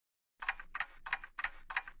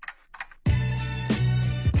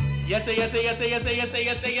Yes, sir, yes, sir, yes, sir, yes, sir, yes, sir,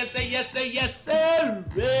 yes, sir, yes, sir, yes, sir, yes, sir.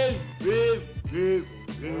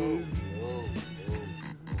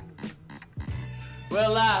 We're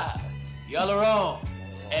live. Y'all are on.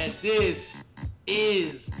 And this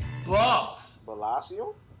is Boss.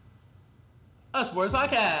 Balacio? A sports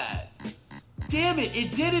podcast. Damn it,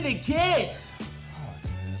 it did it again.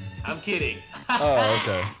 I'm kidding. Oh,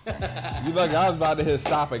 okay. You look, I was about to hit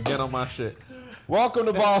stop again on my shit. Welcome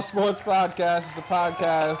to Ball Sports Podcast. It's the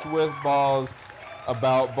podcast with balls,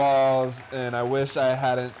 about balls, and I wish I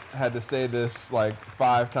hadn't had to say this like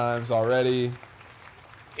 5 times already.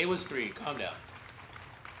 It was 3. Calm down.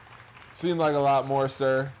 Seemed like a lot more,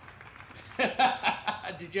 sir.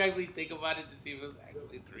 Did you actually think about it to see if it was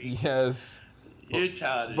actually 3? Yes. You're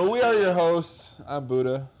childish. But we are your hosts. I'm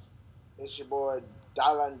Buddha. It's your boy,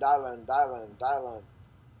 Dylan. Fuck,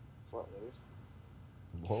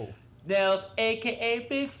 niggas. Whoa. Nels, a.k.a.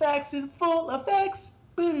 Big Facts and Full Effects.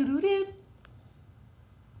 Boo-doo-doo-doo.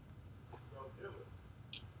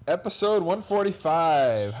 Episode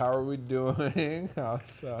 145. How are we doing?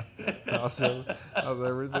 How's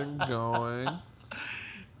everything going?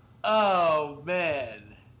 Oh,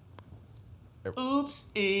 man. Oops,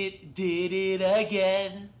 it did it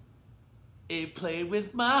again. It played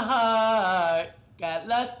with my heart. Got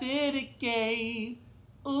lost in a game.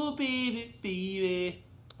 Ooh, baby, baby.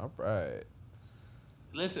 All right.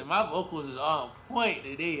 Listen, my vocals is on point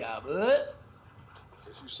today, y'all, buzz.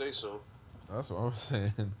 If you say so. That's what I'm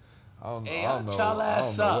saying. I don't know. Hey, I don't know. y'all I don't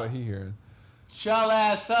ass know up. what he hearing. Shut your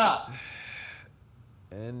ass up.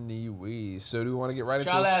 Anyway, so do we want to get right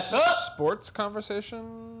into Y'all a ass up. sports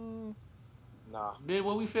conversation? Nah. Man,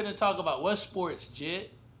 what we finna talk about? What sports,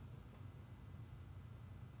 Jit?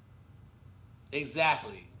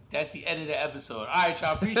 Exactly. That's the end of the episode. All right,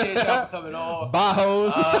 y'all. Appreciate y'all for coming on. Bye,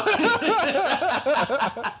 hoes.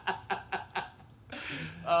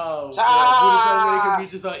 Oh, Ta- Buddha, you can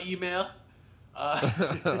reach us on email.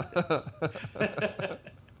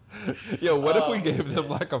 Yo, what if we gave them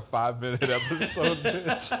like a 5-minute episode,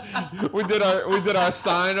 bitch? We did our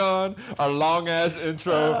sign on, our long ass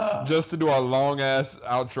intro, just to do our long ass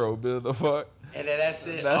outro. Bit the fuck. And then that's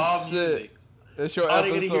it. That's all music. it. It's your All they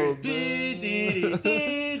gonna hear is episode.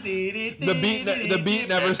 The beat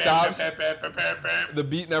never stops. The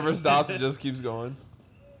beat never stops. It just keeps going.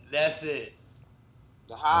 That's it.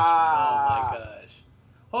 The Oh high. my gosh.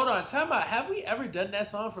 Hold on, time out. Have we ever done that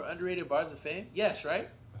song for Underrated Bars of Fame? Yes, right?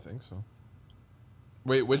 I think so.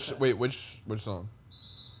 Which song?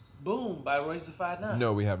 Boom by Royce the 5'9".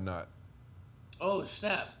 No, we have not. Oh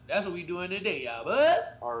snap! That's what we doing today, y'all. Buzz.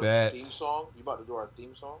 Our Bet. theme song. You about to do our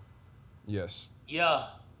theme song? Yes. Yeah.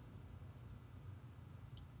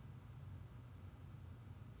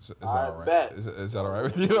 Is that I all right? bet. Is that all right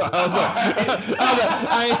with you? I was like,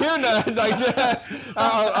 I ain't hear nothing. Like, yes.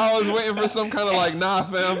 I was waiting for some kind of like, nah,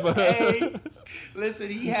 fam. But Hey, listen,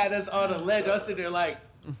 he had us on a ledge. I was sitting there like,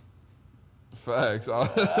 facts. On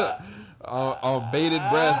bated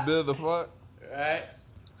breath, Bill. The fuck. right?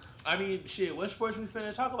 I mean, shit. What sports we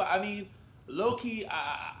finna talk about? I mean, low key,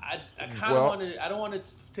 I kind of Well- want to. I don't want to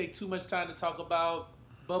take too much time to talk about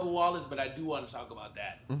Bubba Wallace, but I do want to talk about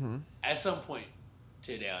that at some point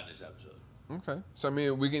today on this episode. Okay. So I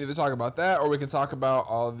mean, we can either talk about that, or we can talk about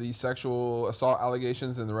all the sexual assault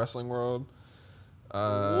allegations in the wrestling world.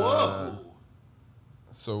 Whoa.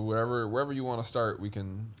 So wherever you want to start, we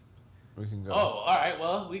can go. Oh, all right.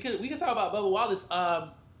 Well, we can talk about Bubba Wallace.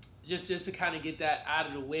 Just to kind of get that out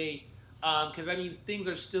of the way, because I mean things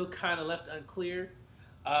are still kind of left unclear.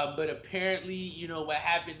 But apparently, you know what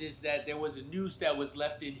happened is that there was a noose that was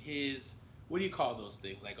left in his, what do you call those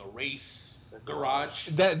things? Like a race garage.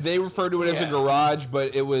 That they refer to it as a Yeah. garage,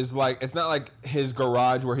 but it was like it's not like his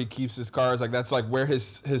garage where he keeps his cars. Like that's like where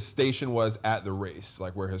his station was at the race,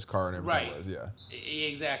 like where his car and everything Right. was. Yeah.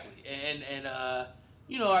 Exactly. And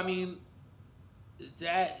you know, I mean,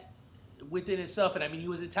 that within itself, and I mean, he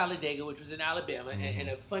was in Talladega, which was in Alabama, and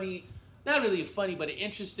a funny, not really funny, but an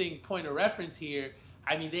interesting point of reference here.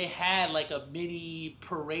 I mean, they had like a mini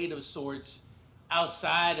parade of sorts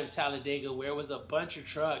outside of Talladega where it was a bunch of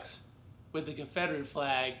trucks with the Confederate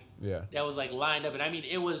flag Yeah. that was like lined up. And I mean,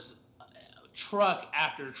 it was truck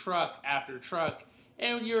after truck after truck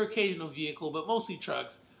and your occasional vehicle, but mostly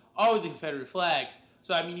trucks, all with the Confederate flag.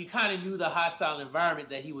 So, I mean, you kind of knew the hostile environment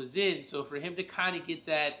that he was in. So for him to kind of get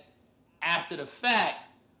that after the fact,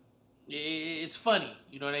 it's funny.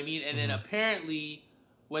 You know what I mean? And then apparently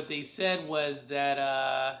what they said was that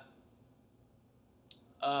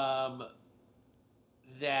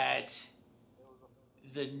that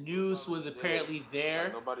the noose was apparently there.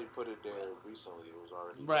 Like, nobody put it there recently. It was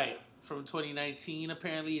already Right. From 2019,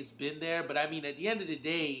 apparently it's been there. But I mean, at the end of the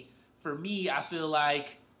day, for me, I feel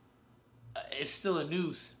like it's still a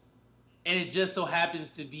noose, and it just so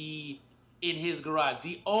happens to be in his garage.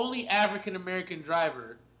 The only African American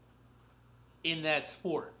driver in that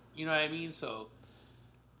sport. You know what I mean? So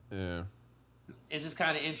Yeah. it's just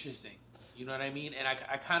kind of interesting. You know what I mean? And I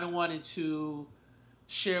kind of wanted to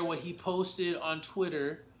share what he posted on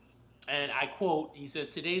Twitter. And I quote, he says,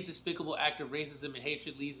 "Today's despicable act of racism and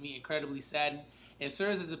hatred leaves me incredibly saddened and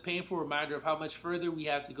serves as a painful reminder of how much further we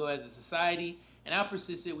have to go as a society and how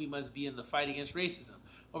persistent we must be in the fight against racism.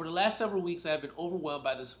 Over the last several weeks, I have been overwhelmed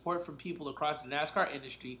by the support from people across the NASCAR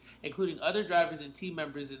industry, including other drivers and team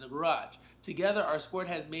members in the garage. Together, our sport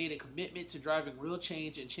has made a commitment to driving real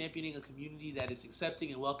change and championing a community that is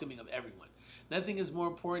accepting and welcoming of everyone. Nothing is more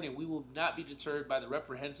important, and we will not be deterred by the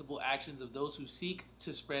reprehensible actions of those who seek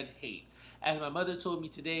to spread hate. As my mother told me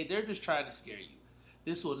today, they're just trying to scare you.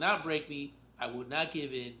 This will not break me. I will not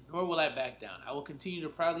give in, nor will I back down. I will continue to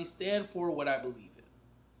proudly stand for what I believe in."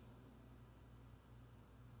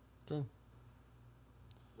 Good.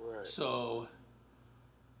 Right. So,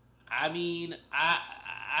 I mean,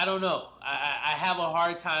 I don't know. I have a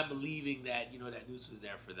hard time believing that, that news was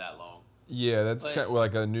there for that long. Yeah, that's But- kind of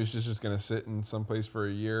like a noose is just gonna sit in some place for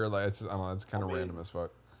a year. Like it's just, I don't know. It's kind of I mean- random as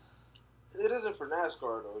fuck. It isn't for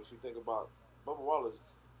NASCAR though. If you think about Bubba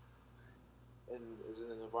Wallace, is in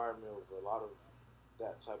an environment with a lot of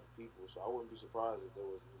that type of people, so I wouldn't be surprised if there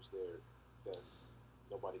was news there that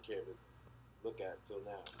nobody cared to look at till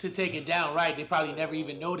now. To take it down, right? They probably never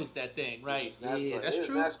even noticed that thing, right? It's NASCAR. Yeah, It that's is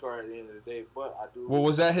true. NASCAR at the end of the day, but I do. Well,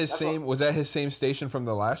 was that his that's same? Was that his same station from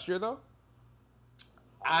the last year though?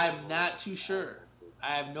 I'm not too sure.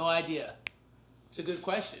 I have no idea. It's a good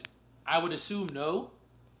question. I would assume no.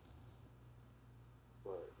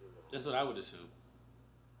 But That's what I would assume.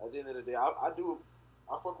 at the end of the day, I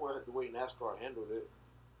fuck with the way NASCAR handled it.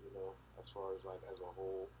 As far as like as a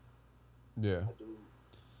whole, Yeah.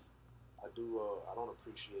 I don't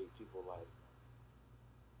appreciate people like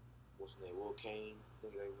what's his name, Will Kane. I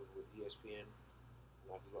think they was with ESPN.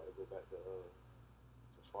 Now he's about to go back to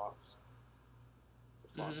Fox.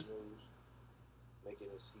 Fox News, making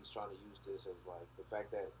this. He's trying to use this as like the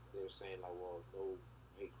fact that they're saying like, well, no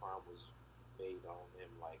hate crime was made on him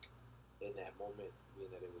like in that moment, being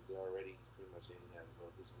that it was there already. He's pretty much saying that. So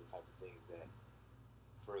this is the type of things that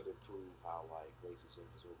further prove how like racism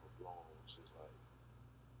is overblown, which is like.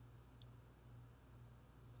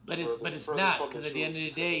 But it's not, because at the end of the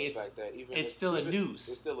day, it's still a noose.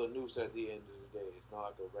 It's still a noose at the end of the day. It's not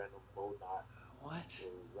like a random bow knot. What?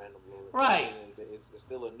 Random little, Right. It's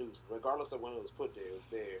still a noose, regardless of when it was put there. It was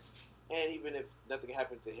there, and even if nothing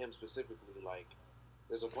happened to him specifically, like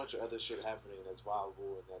there's a bunch of other shit happening that's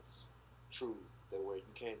viable and that's true. That where you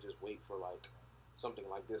can't just wait for like something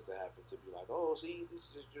like this to happen to be like, oh, see,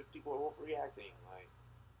 this is just people are overreacting, like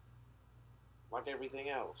everything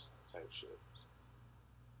else type shit.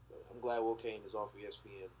 But I'm glad Will Kane is off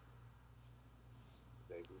ESPN.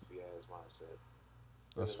 That goofy ass mindset.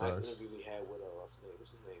 That's There's a nice facts. interview we had with what's his name?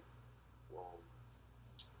 What's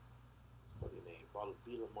his name?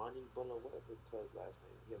 Bilamani, whatever his last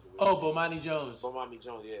name. He has a weird name. Bomani Jones. Bomani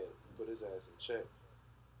Jones, yeah. Put his ass in check.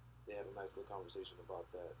 They had a nice little conversation about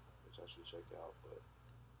that, which I should check out. But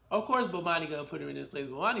Of course, Bomani gonna put him in this place.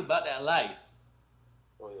 Bomani about that life.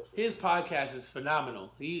 oh yeah, for His sure. podcast is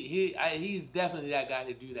phenomenal. He's definitely that guy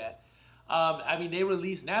to do that. I mean,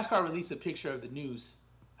 NASCAR released a picture of the noose.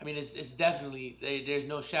 I mean, it's definitely there's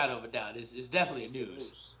no shadow of a doubt. It's definitely It's a a noose.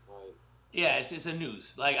 noose. Like, Yeah, it's a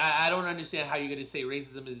noose. Like I don't understand how you're gonna say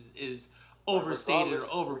racism is overstated or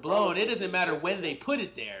overblown. regardless It of doesn't the- matter when they put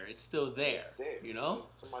it there. It's still there. it's there. You know. Like,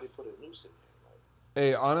 somebody put a noose in there.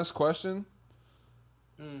 Like, Hey, honest question.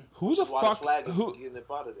 Who which the is why fuck? the flag is Who getting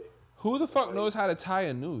up out of there? who the fuck knows how to tie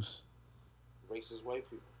a noose? Racist white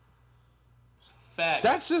people. Fact.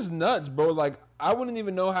 That's just nuts, bro. Like I wouldn't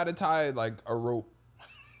even know how to tie like a rope.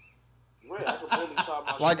 Right, I could barely tie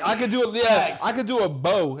my Like shoes. I could do it. Yeah, Facts. I could do a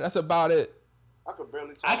bow. That's about it. I could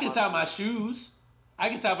barely tie I can tie my shoes. I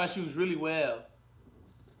can tie my shoes really well.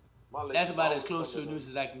 My laces That's about as always close to a come noose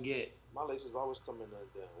as I can get. My laces always come in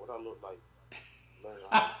undone. What I look like learning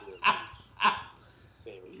how to do a noose.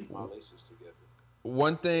 Can't even keep my laces together.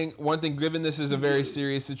 One thing, given this is a very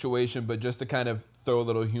serious situation, but just to kind of throw a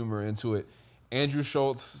little humor into it, Andrew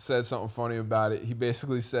Schultz said something funny about it. He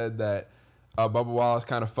basically said that Bubba Wallace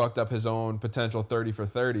kind of fucked up his own potential 30 for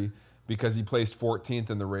 30 because he placed 14th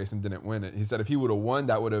in the race and didn't win it. He said if he would have won,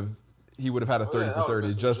 he would have had a 30 for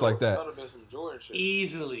 30, just like That that. would have been some Jordan shit.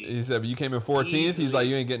 Easily. He said, but you came in 14th? He's Easily. like,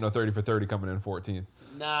 you ain't getting no 30 for 30 coming in 14th.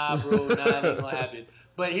 Nah, bro, that ain't gonna happen.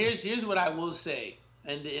 But here's what I will say,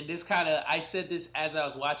 and this kind of I said this as I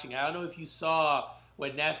was watching. I don't know if you saw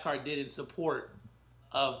what NASCAR did in support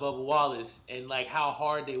of Bubba Wallace and like how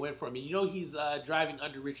hard they went for him. And you know he's driving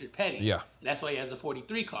under Richard Petty. Yeah. And that's why he has the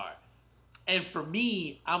 43 car. And for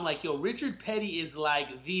me, I'm like, yo, Richard Petty is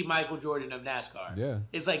like the Michael Jordan of NASCAR. Yeah.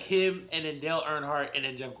 It's like him and then Dale Earnhardt and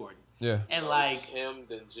then Jeff Gordon. Yeah. And It's him,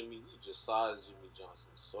 then Jimmy. You just sized Jimmy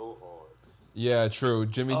Johnson so hard. Yeah, true.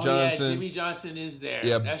 Jimmy oh, Johnson. Yeah, Jimmy Johnson is there.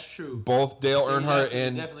 Yeah, that's true. Both Dale Jimmy Earnhardt Johnson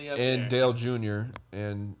is definitely up and there. Dale Jr.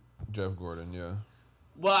 and Jeff Gordon. Yeah.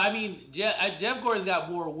 Well, I mean, Jeff Gordon's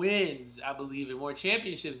got more wins, I believe, and more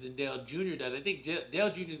championships than Dale Jr. does. I think Dale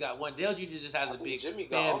Jr.'s got one. Dale Jr. just has a big Jimmy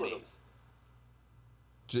got fan all of them. base.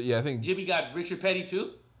 Yeah, I think Jimmy got Richard Petty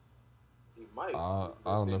too. He might. I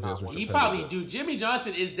don't know if he has Richard He Petty, probably but- do. Jimmy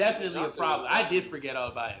Johnson is definitely Johnson a problem. was- I did forget all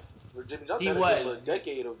about him. Jimmy Johnson He had was. a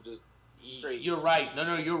decade of just straight. You're right.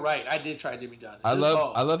 No, you're right. I did try Jimmy Johnson. I Good love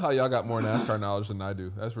call. I love how y'all got more NASCAR knowledge than I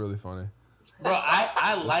do. That's really funny. Bro,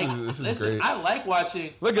 I like. this is listen, great. I like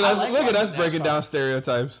watching. Look at I us! like Look at us watching breaking NASCAR. down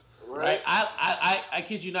stereotypes. Right. I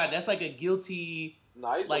kid you not. That's like a guilty. No,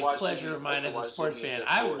 I used to like, watch pleasure Jimmy- of mine I used to as a watch sports Jimmy and fan.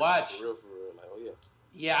 Jeff I Gordon, watch- for real. Like, oh yeah.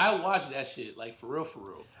 Yeah, I watch that shit like for real.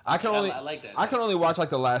 I can Like, only I like that. I can only watch like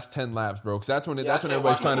the last 10 laps, bro, because that's when Yeah, that's I when can't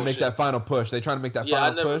everybody's watch trying to no make shit. that final push. They trying to make that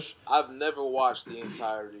final push. I've never watched the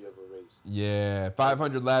entirety of a race. Yeah,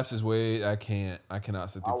 500 laps is way. I cannot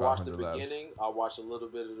sit I through watch the 500 laps. beginning, I watch a little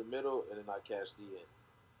bit of the middle, and then I catch the end.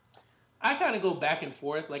 I kind of go back and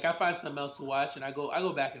forth. Like I find something else to watch, and I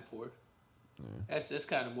go back and forth. That's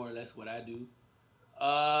kind of more or less what I do.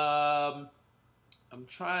 I'm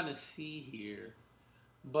trying to see here,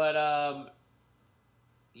 but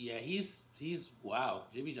yeah, he's wow.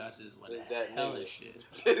 Jimmy Johnson is one of It's the that hell nigga. of shit.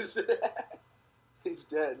 It's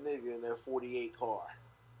that nigga in that 48 car.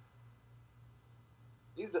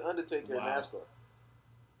 He's the Undertaker Wow. in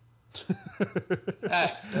NASCAR.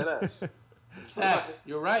 Facts, Dead ass. facts.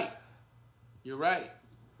 You're right. You're right.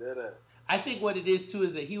 Dead ass. I think what it is too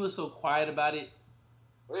is that he was so quiet about it.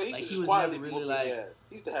 Well, he used Like, to he just was quietly never be really, whooping like- their ass.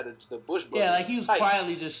 He used to have the Bush brothers. Yeah, like he was tight.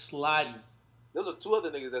 quietly just sliding. Those are two other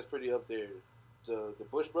niggas that's pretty up there. The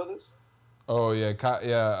Bush brothers, Oh yeah,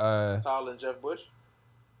 Kyle and Jeff Bush.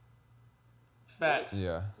 Facts.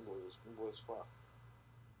 yeah. Them boys fire.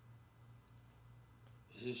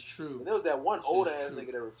 This is true. And there was that one This old is ass true.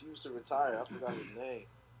 nigga that refused to retire. I forgot his name.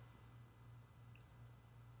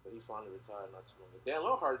 But he finally retired not too long ago. Dan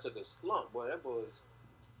Longhart took a slump, boy. That boy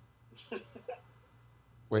is.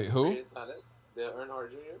 Wait, who? Dale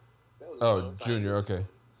Earnhardt Jr. That was a Oh, long time Junior. ago. Okay.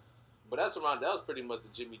 But that was pretty much the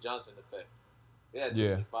Jimmy Johnson effect. They had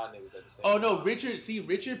Yeah. 5 niggas at the same Oh time. no,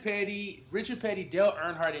 Richard Petty, Dale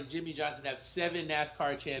Earnhardt, and Jimmy Johnson have 7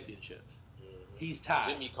 NASCAR championships. He's tied.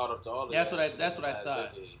 Jimmy caught up to all of That's that what I- in that's the what I last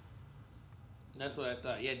thought. decade. That's what I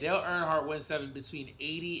thought. Yeah, Dale Earnhardt won 7 between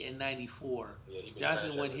 80 and 94. Yeah, he been Johnson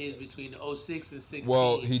trash won ever his since. between 06 and 16.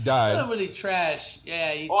 Well, he He died. wasn't really trash.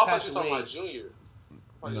 Yeah, he Oh, I thought passed you were talking away. about Junior.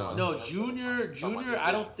 No. No, Junior.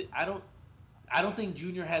 I don't think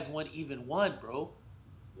Junior has won even one, bro.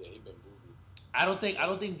 Yeah, he been booby. I don't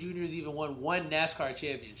think Junior's even won one NASCAR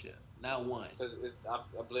championship. Not one. Because I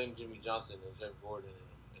blame Jimmy Johnson and Jeff Gordon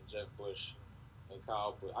and Jeff Bush and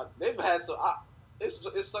Kyle Busch. They've had some. It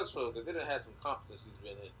sucks for them because they didn't have some competencies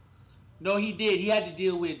been in. No, he did. He had to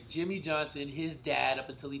deal with Jimmy Johnson, his dad, up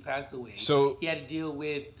until he passed away. So- he had to deal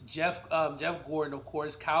with Jeff Gordon, of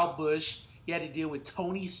course, Kyle Busch. He had to deal with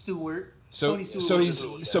Tony Stewart. So Tony Stewart so was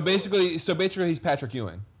he's the- basically he's Patrick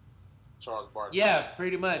Ewing. Charles Barkley. yeah,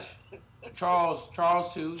 pretty much. Charles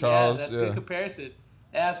too. Charles, yeah, that's yeah. a good comparison.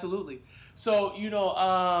 Absolutely. So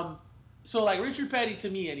so like Richard Petty to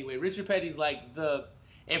me anyway. Richard Petty's like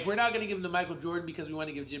if we're not gonna give him to Michael Jordan because we want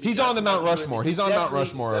to give Jimmy, He's Johnson on the Mount Michael Rushmore. Jordan, He's on Mount definitely-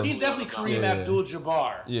 Rushmore. He's definitely Kareem Yeah.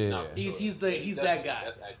 Abdul-Jabbar. Yeah. No, for He's sure. he's that guy.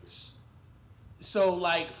 That's accurate. So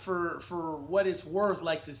like for what it's worth,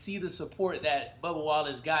 like to see the support that Bubba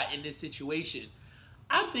Wallace got in this situation,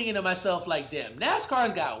 I'm thinking to myself like, damn,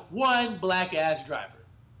 NASCAR's got one black ass driver,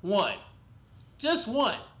 one, just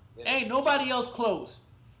one. Yeah. Ain't nobody else close.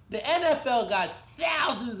 The NFL got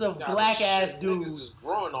thousands of God, black shit, ass niggas dudes, just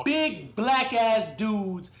growing off big black ass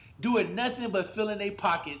dudes doing nothing but filling their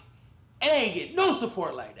pockets, and they ain't get no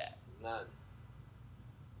support like that. None.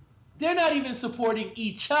 They're not even supporting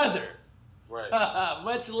each other. Right.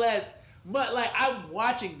 Much less, like I'm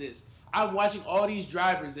watching this. I'm watching all these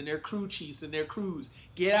drivers and their crew chiefs and their crews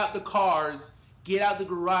get out the cars, get out the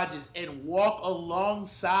garages, and walk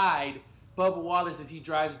alongside Bubba Wallace as he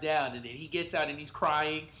drives down. And then he gets out and he's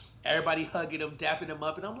crying. Everybody hugging him, dapping him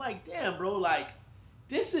up. And I'm like, damn, bro, like,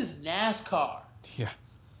 this is NASCAR. Yeah.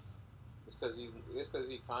 It's because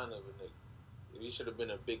he kind of a nigga. He should have been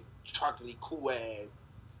a big chocolatey cool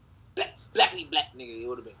ass blackly black nigga, it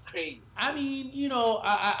would have been crazy. I mean, you know,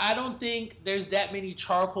 I don't think there's that many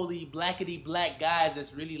charcoaly, blackety black guys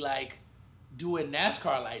that's really like doing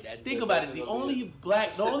NASCAR like that. Think about it. The only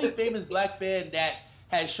famous black fan that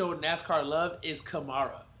has showed NASCAR love is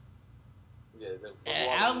Kamara. Yeah, and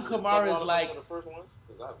Alvin Kamara is like one of the first ones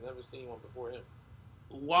because I've never seen one before him.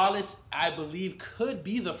 Wallace, I believe, could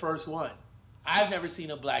be the first one. I've never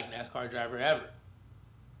seen a black NASCAR driver ever.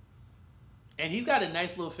 And he's got a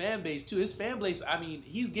nice little fan base too. His fan base, I mean,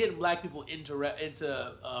 he's getting black people into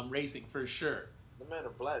racing for sure. The man, a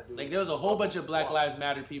black dude. Like there was a whole bunch of Black Lives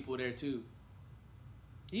Matter people there too.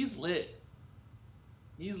 He's lit.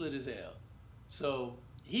 He's lit as hell. So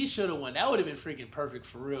he should have won. That would have been freaking perfect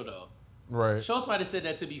for real though. Right. Schultz might have said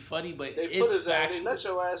that to be funny, but they put his ass. They let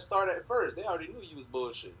your ass start at first. They already knew you was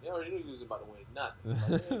bullshit. They already knew you was about to win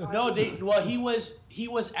nothing. Like, no, he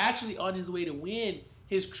was actually on his way to win.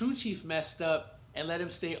 His crew chief messed up and let him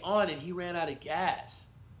stay on, and he ran out of gas.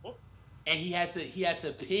 And he had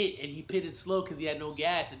to pit, and he pitted slow because he had no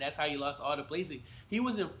gas, and that's how he lost all the placing. He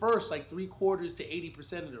was in first, like 3/4 to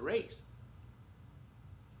 80% of the race.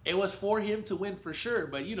 It was for him to win for sure,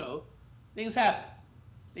 but you know, things happen.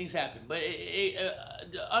 But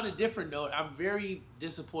on a different note, I'm very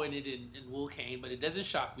disappointed in Will Kane, but it doesn't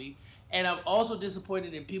shock me. And I'm also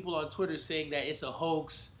disappointed in people on Twitter saying that it's a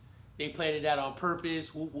hoax. They planted that on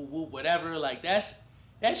purpose. Whoop, whoop, whoop, whatever. Like that's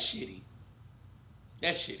shitty.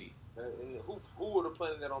 That's shitty. And who would have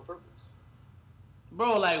planted that on purpose?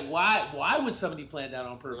 Bro, like why would somebody plant that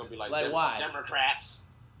on purpose? Be like why? Democrats.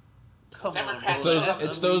 Come Democrats on.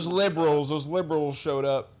 It's those liberals. Those liberals showed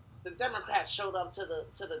up. The Democrats showed up to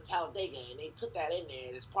the Talladega and they put that in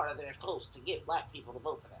there as part of their coast to get black people to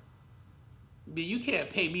vote for them. But you can't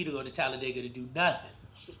pay me to go to Talladega to do nothing.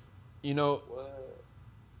 You know.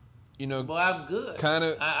 Boy, I'm good. Kind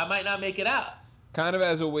of. I might not make it out. Kind of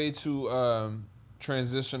as a way to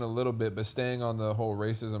transition a little bit, but staying on the whole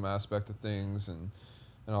racism aspect of things and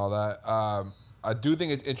all that. I do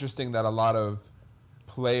think it's interesting that a lot of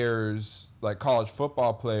players, like college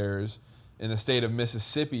football players in the state of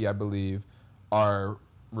Mississippi, I believe, are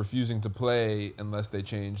refusing to play unless they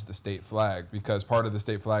change the state flag because part of the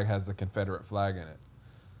state flag has the Confederate flag in it.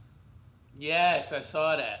 Yes, I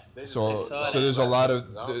saw that. So there's a lot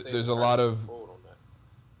of.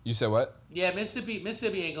 You said what? Yeah,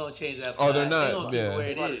 Mississippi ain't gonna change that flag. Oh, they're not. They gonna keep where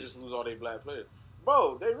it might is. Just lose all their black players.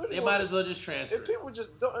 Bro, they might as well just transfer. If people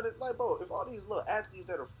just don't, like, bro, if all these little athletes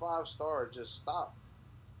that are 5-star just stop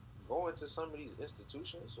going to some of these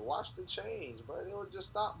institutions, watch the change, bro. They'll just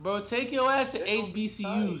stop. Bro, take your ass to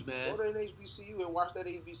HBCUs, man. Go to an HBCU and watch that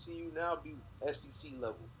HBCU now be SEC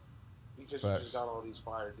level. Because you just got all these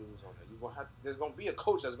fire dudes on there. There's gonna be a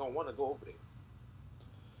coach that's gonna want to go over there.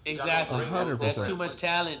 Exactly. 100%. That's too much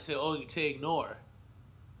talent to ignore.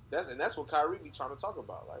 That's what Kyrie be trying to talk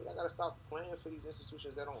about. Like, I gotta stop playing for these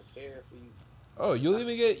institutions that don't care for you. Oh, you'll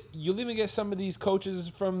even get some of these coaches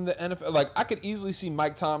from the NFL. Like, I could easily see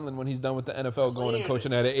Mike Tomlin when he's done with the NFL going and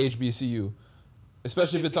coaching at an HBCU,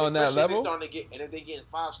 especially if it's on that level. And if they get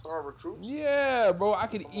 5-star recruits. Yeah, bro, I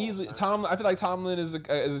could easily. Tomlin, I feel like Tomlin is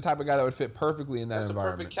the type of guy that would fit perfectly in that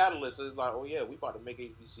environment. That's a perfect catalyst. So it's like, oh yeah, we about to make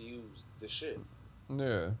HBCUs the shit.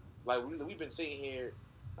 Yeah. Like we've been sitting here,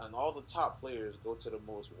 and all the top players go to the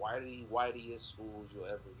most whiteyest schools you'll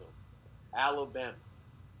ever go. Alabama,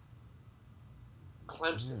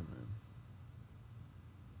 Clemson,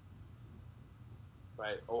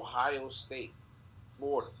 right? Ohio State,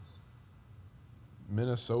 Florida,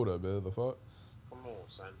 Minnesota, man. The fuck? Come on,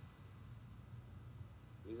 son.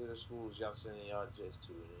 These are the schools y'all sending y'all jets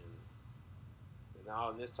to, and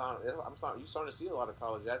now in this time, you starting to see a lot of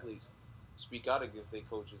college athletes speak out against their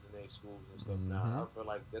coaches and their schools and stuff. Mm-hmm. Now I feel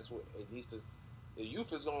like that's what it needs to. The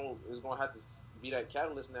youth is going to have to be that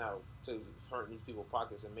catalyst now to hurt these people's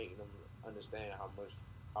pockets and making them understand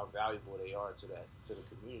how valuable they are to the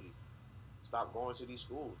community. Stop going to these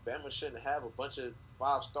schools. Bama shouldn't have a bunch of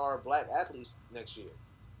 5-star black athletes next year.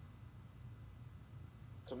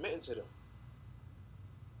 Committing to them.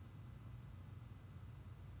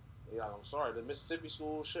 Yeah, I'm sorry. The Mississippi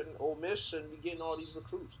schools Ole Miss shouldn't be getting all these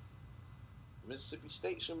recruits. Mississippi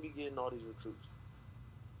State shouldn't be getting all these recruits.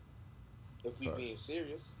 If we being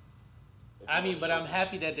serious. But I'm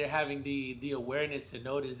happy that they're having the awareness to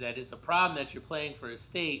notice that it's a problem that you're playing for a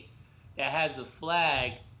state that has a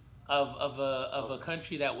flag of a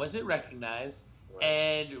country that wasn't recognized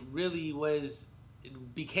and really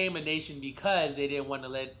became a nation because they didn't want to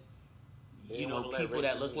let people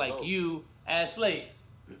that look like you as slaves.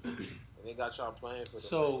 And they got y'all playing for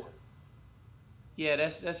the yeah,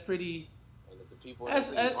 that's pretty. And if the people in the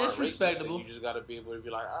city aren't it's racist, respectable. then you just got to be able to be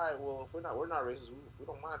like, all right, well, if we're not racist, we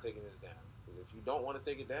don't mind taking this down. Because if you don't want to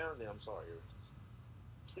take it down, then I'm sorry, you're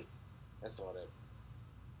racist. That's all that means.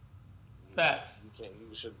 Facts.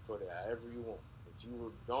 You should put it however you want. If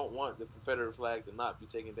you don't want the Confederate flag to not be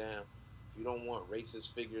taken down, if you don't want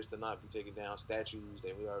racist figures to not be taken down, statues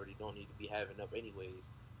that we already don't need to be having up anyways,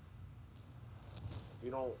 if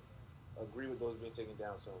you don't agree with those being taken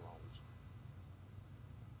down, something wrong with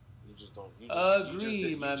you. You just don't.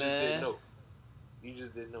 Agreed, my man. Didn't know. You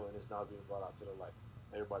just didn't know, and it's not being brought out to the light.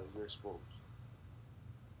 Everybody, you're exposed.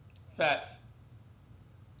 Facts.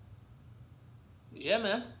 Yeah,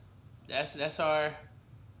 man. That's our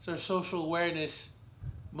social awareness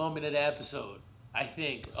moment of the episode, I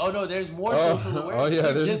think. Oh no, there's more social awareness. Oh yeah,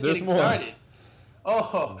 We're there's getting more. Started.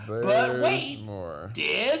 Oh, but wait, more.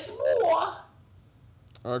 There's more.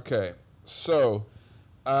 Okay, so,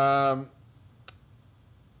 the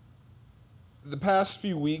past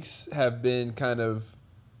few weeks have been kind of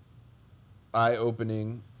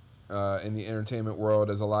eye-opening in the entertainment world,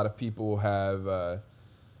 as a lot of people have,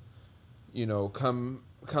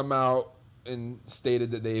 come out and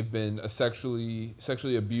stated that they've been sexually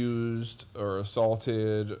abused or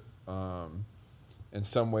assaulted in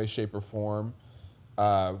some way, shape, or form,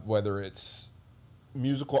 whether it's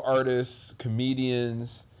musical artists,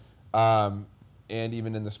 comedians, and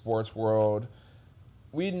even in the sports world.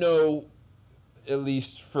 We know, at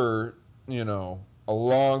least for, a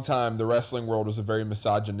long time, the wrestling world was a very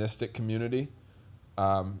misogynistic community.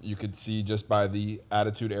 You could see just by the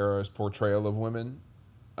Attitude Era's portrayal of women.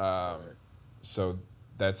 So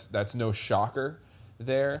that's no shocker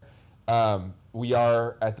there. We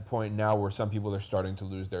are at the point now where some people are starting to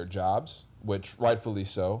lose their jobs, which rightfully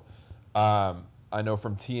so. I know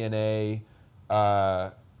from TNA,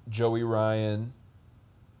 Joey Ryan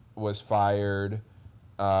was fired.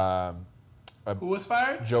 Who was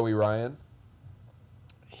fired? Joey Ryan.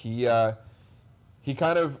 He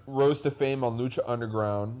kind of rose to fame on Lucha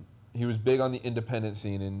Underground. He was big on the independent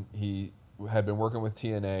scene, and he had been working with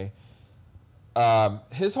TNA.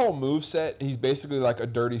 His whole moveset, he's basically like a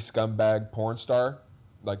dirty scumbag porn star.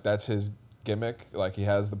 Like, that's his gimmick. Like, he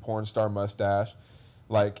has the porn star mustache.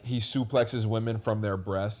 Like, he suplexes women from their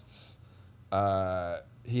breasts.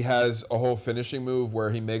 He has a whole finishing move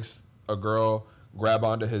where he makes a girl grab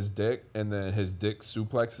onto his dick, and then his dick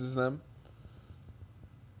suplexes them.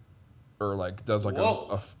 Or, like, does, like,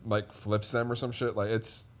 like, flips them or some shit. Like,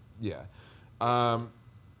 it's, yeah. I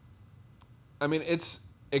mean,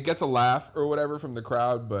 it gets a laugh or whatever from the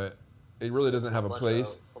crowd, but it really doesn't have a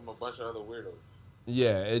place. From a bunch of other weirdos.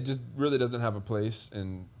 Yeah, it just really doesn't have a place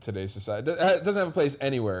in today's society. It doesn't have a place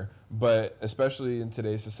anywhere, but especially in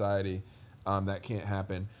today's society, that can't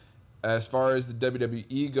happen. As far as the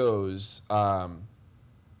WWE goes,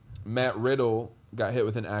 Matt Riddle got hit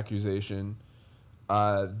with an accusation.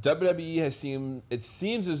 WWE it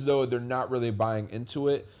seems as though they're not really buying into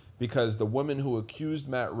it, because the woman who accused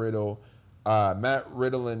Matt Riddle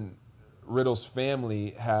and Riddle's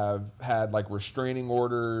family have had like restraining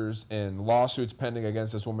orders and lawsuits pending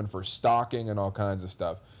against this woman for stalking and all kinds of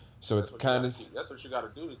stuff. So it's kind of that's what you got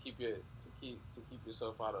to do to keep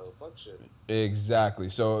yourself out of fuck shit. Exactly.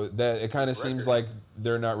 So that it kind of seems like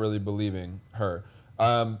they're not really believing her.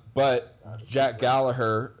 But Jack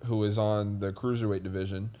Gallagher, who is on the cruiserweight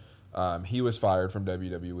division, he was fired from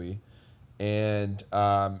WWE, and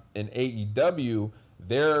in AEW,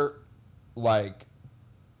 they're like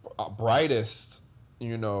brightest,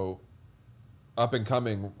 up and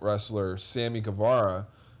coming wrestler Sammy Guevara,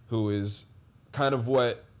 who is kind of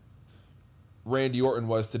what Randy Orton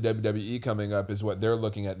was to WWE coming up, is what they're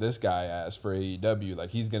looking at this guy as for AEW.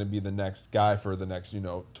 Like, he's going to be the next guy for the next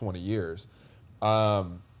 20 years.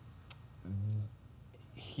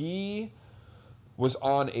 He was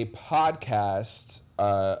on a podcast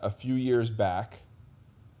a few years back,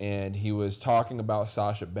 and he was talking about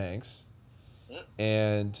Sasha Banks.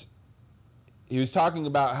 And he was talking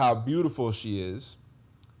about how beautiful she is,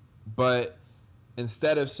 but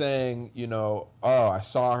instead of saying, oh, I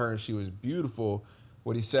saw her and she was beautiful,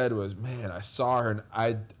 what he said was, man, I saw her and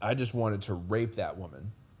I just wanted to rape that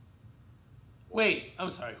woman. Wait, I'm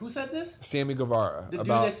sorry. Who said this? Sammy Guevara.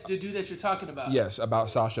 The dude that you're talking about. Yes, about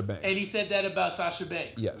Sasha Banks. And he said that about Sasha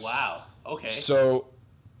Banks. Yes. Wow. Okay. So,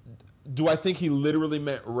 do I think he literally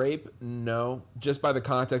meant rape? No. Just by the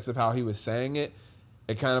context of how he was saying it,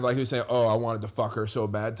 it kind of like he was saying, oh, I wanted to fuck her so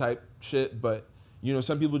bad type shit. But,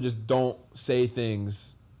 some people just don't say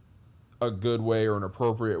things a good way or an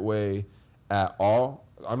appropriate way at all.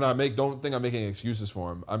 Don't think I'm making excuses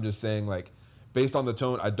for him. I'm just saying, like, based on the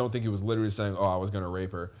tone, I don't think he was literally saying, oh, I was going to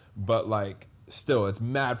rape her. But, like, still, it's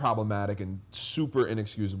mad problematic and super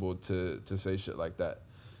inexcusable to say shit like that.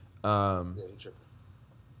 Yeah, he tripping.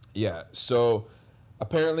 Yeah, so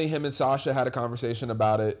apparently him and Sasha had a conversation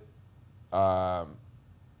about it.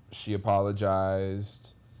 She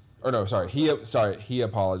apologized. Or no, sorry, he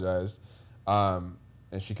apologized. And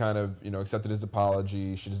she kind of, accepted his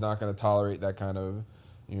apology. She's not going to tolerate that kind of,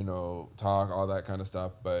 talk, all that kind of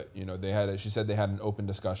stuff. But, she said they had an open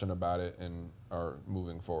discussion about it and are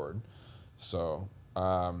moving forward. So,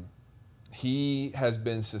 he has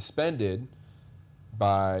been suspended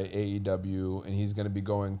by AEW, and he's going to be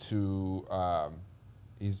going to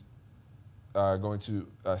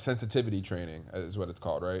sensitivity training is what it's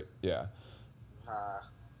called, right? Yeah.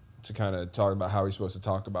 To kind of talk about how he's supposed to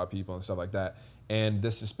talk about people and stuff like that. And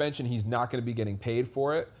the suspension, he's not going to be getting paid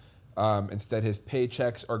for it. Instead, his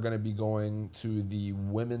paychecks are going to be going to the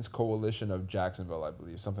Women's Coalition of Jacksonville, I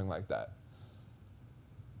believe, something like that.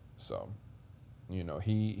 So,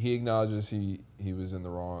 he acknowledges he was in the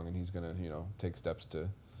wrong, and he's going to, take steps to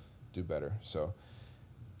do better. So,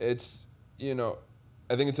 it's,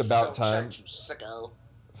 I think it's about time. You sicko.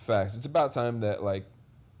 Facts. It's about time that, like,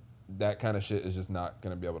 that kind of shit is just not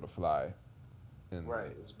going to be able to fly. Right.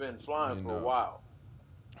 It's been flying for a while.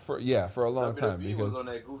 For a long time. WWE because was on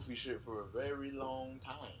that goofy shit for a very long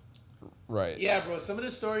time. Right. Yeah, bro. Some of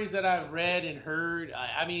the stories that I've read and heard,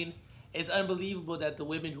 I mean, it's unbelievable that the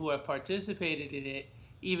women who have participated in it,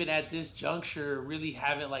 even at this juncture, really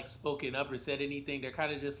haven't, like, spoken up or said anything. They're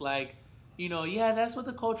kind of just like, yeah, that's what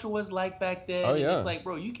the culture was like back then. Oh, and yeah. it's like,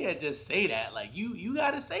 bro, you can't just say that. Like, you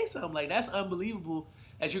got to say something. Like, that's unbelievable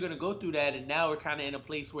that you're going to go through that. And now we're kind of in a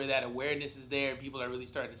place where that awareness is there and people are really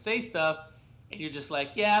starting to say stuff. And you're just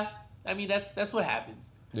like, yeah, I mean, that's what happens.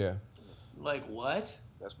 Yeah. Like, what?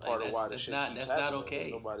 That's part of why the shit keeps that's happening. not okay.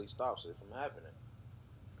 Nobody stops it from happening.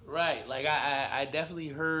 Right. Like, I definitely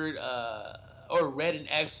heard or read an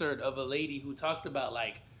excerpt of a lady who talked about,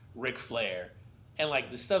 like, Ric Flair and,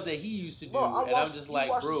 like, the stuff that he used to do. I'm just like,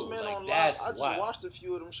 bro, like, that's I just wild. watched a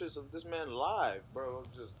few of them shits of this man live, bro.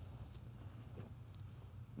 Just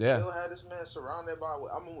Yeah. still had this man surrounded by.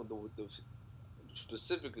 I mean, with the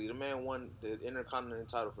specifically, the man won the Intercontinental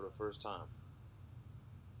title for the first time.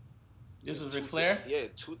 This was Ric Flair? Yeah,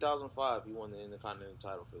 2005, he won the Intercontinental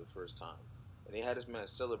title for the first time. And they had this man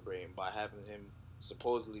celebrating by having him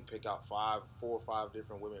supposedly pick out 4 or 5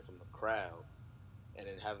 different women from the crowd. And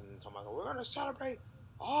then having them talking about, we're going to celebrate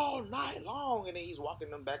all night long. And then he's walking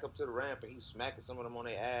them back up to the ramp and he's smacking some of them on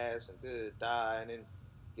their ass until they die. And then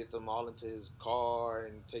gets them all into his car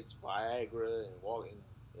and takes Viagra and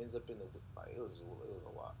ends up in the, like, it was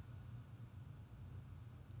a lot.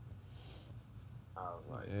 I was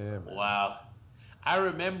like, yeah, man. Wow. I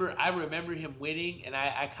remember him winning, and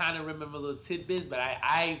I kind of remember little tidbits, but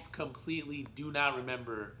I completely do not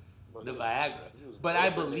remember the Viagra. But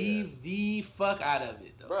I believe the fuck out of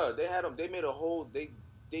it, though. Bro, they had him. They made a whole.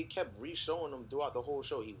 They kept re-showing him throughout the whole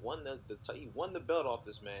show. He won he won the belt off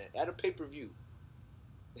this man at a pay-per-view.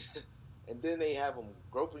 And then they have him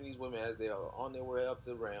groping these women as they are on their way up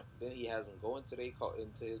the ramp. Then he has them go into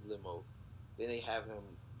his limo. Then they have him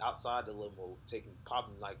outside the limo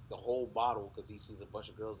popping like the whole bottle because he sees a bunch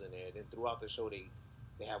of girls in there. Then throughout the show, they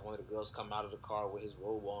have one of the girls come out of the car with his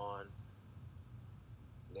robe on.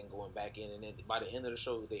 Then going back in, and then by the end of the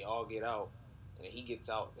show, they all get out, and he gets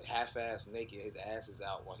out half-ass naked. His ass is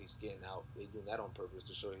out while he's getting out. They doing that on purpose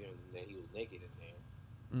to show him that he was naked in there.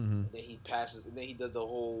 Mm-hmm. And then he passes, and then he does the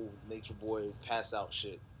whole Nature Boy pass out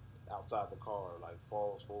shit outside the car, like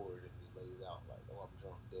falls forward and just lays out like, "Oh, I'm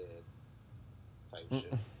drunk, dead," type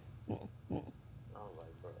shit. I was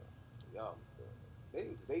like, bro, y'all,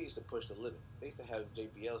 they used to push the limit. They used to have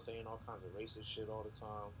JBL saying all kinds of racist shit all the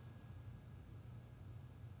time.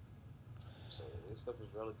 So this stuff is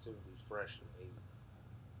relatively fresh,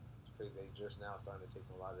 and they just now starting to take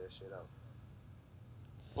a lot of that shit out.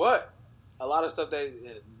 But a lot of stuff they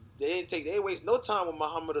didn't waste no time when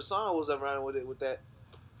Muhammad Hassan was around with that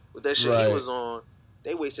shit Right. he was on.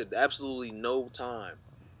 They wasted absolutely no time.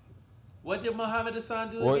 What did Muhammad Hassan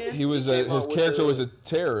do Well, again? he was his character was a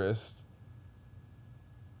terrorist,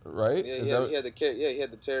 right? Yeah, he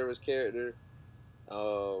had the terrorist character,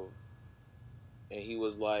 and he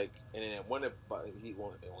was like, and then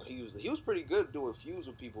he was pretty good doing feuds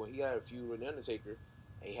with people. He had a feud with the Undertaker,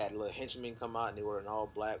 and he had little henchmen come out, and they were in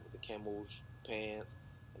all black with the camel pants,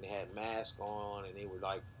 and they had masks on, and they were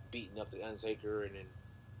like beating up the Undertaker, and then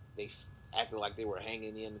they acted like they were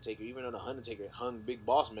hanging the Undertaker, even though the Undertaker hung Big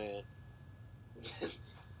Boss Man.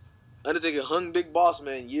 Undertaker hung Big Boss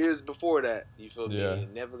Man years before that. You feel me? Yeah.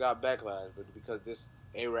 And never got backlash, but because this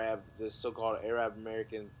Arab, this so-called Arab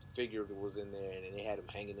American figure was in there, and they had him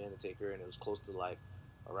hanging the Undertaker, and it was close to like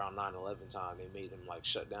around 9/11 time. They made him like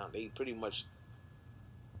shut down. They pretty much,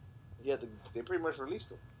 they pretty much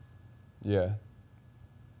released him. Yeah.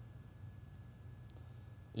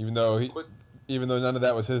 Even though none of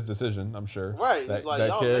that was his decision, I'm sure. Right. That, it's like, that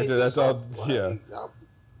y'all character, made that's this all. up. Yeah.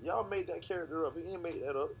 Y'all made that character up. He didn't make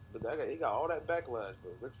that up, but he got all that backlash.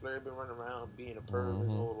 But Ric Flair been running around being a perv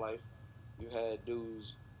his whole life. You had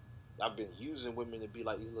dudes. I've been using women to be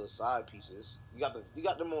like these little side pieces. You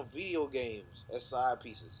got them on video games as side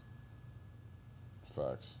pieces.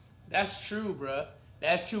 Facts. That's true, bruh.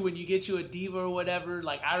 That's true. When you get you a diva or whatever,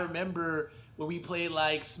 like I remember when we played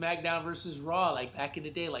like SmackDown versus Raw, like back in the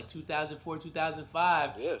day, like 2004, 2005.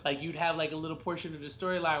 Yeah. Like you'd have like a little portion of the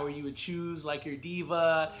storyline where you would choose like your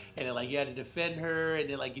diva, and then like you had to defend her, and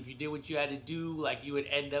then like if you did what you had to do, like you would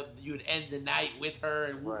end the night with her,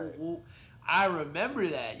 and whoop, whoop, whoop. I remember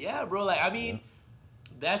that. Yeah, bro. Like I mean,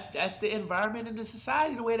 that's the environment and the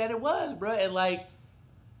society the way that it was, bro. And like,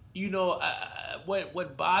 you know,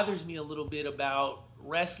 what bothers me a little bit about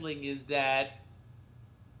wrestling is that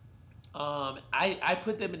I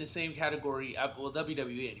put them in the same category. Well,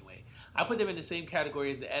 WWE anyway. I put them in the same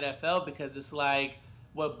category as the NFL because it's like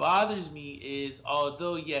what bothers me is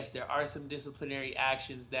although yes there are some disciplinary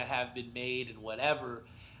actions that have been made and whatever,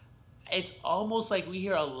 it's almost like we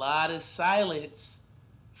hear a lot of silence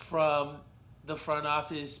from the front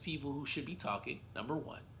office people who should be talking. Number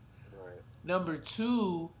one. Right. Number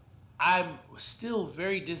two, I'm still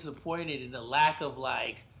very disappointed in the lack of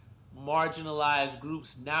like marginalized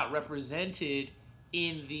groups not represented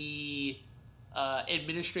in the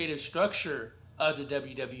administrative structure of the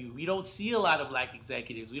WWE. We don't see a lot of black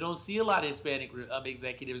executives. We don't see a lot of Hispanic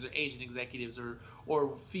executives or Asian executives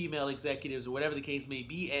or female executives or whatever the case may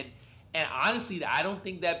be. And honestly, I don't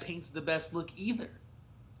think that paints the best look either.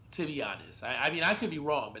 To be honest, I mean I could be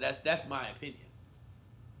wrong, but that's my opinion.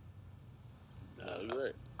 You're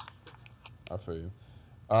right. I feel you.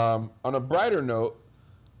 On a brighter note,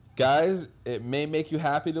 guys, it may make you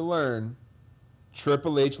happy to learn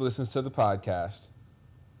Triple H listens to the podcast.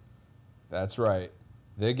 That's right.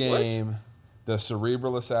 The game, the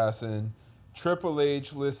Cerebral Assassin. Triple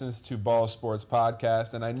H listens to Ball Sports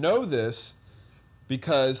Podcast. And I know this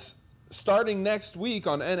because starting next week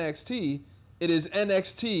on NXT, it is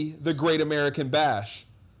NXT, The Great American Bash.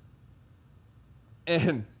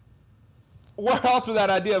 And where else would that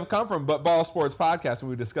idea have come from but Ball Sports Podcast, and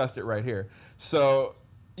we discussed it right here. So,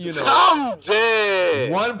 you know,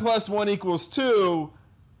 1 + 1 = 2.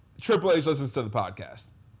 Triple H listens to the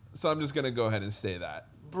podcast. So I'm just going to go ahead and say that.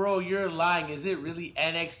 Bro, you're lying. Is it really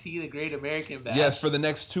NXT, The Great American Bash? Yes, for the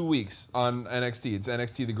next 2 weeks on NXT. It's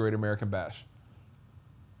NXT, The Great American Bash.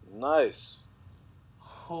 Nice.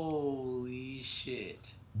 Holy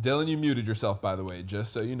shit. Dylan, you muted yourself, by the way,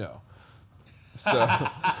 just so you know. So,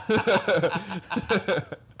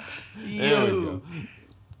 Yo,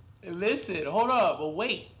 listen, hold up, but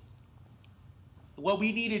wait. What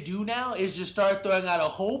we need to do now is just start throwing out a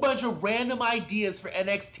whole bunch of random ideas for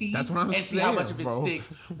NXT and see how much of it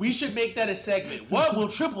sticks. We should make that a segment. What will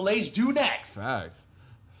Triple H do next? Facts.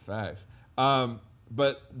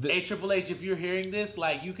 But hey, Triple H, if you're hearing this,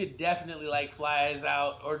 like, you could definitely, like, fly us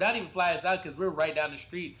out, or not even fly us out because we're right down the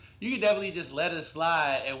street. You could definitely just let us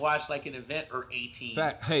slide and watch, like, an event or 18.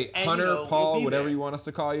 Hey, and, Hunter, you know, Paul, we'll whatever there. You want us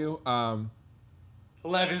to call you.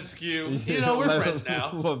 Levenskew. You know, we're friends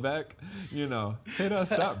now. Levesque, you know, hit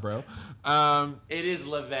us up, bro. It is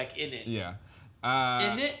Levesque, innit? Yeah.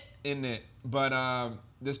 In it. But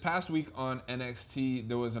this past week on NXT,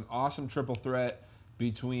 there was an awesome triple threat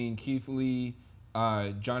between Keith Lee,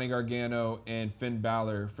 Johnny Gargano, and Finn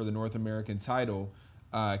Balor for the North American title.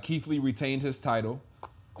 Keith Lee retained his title.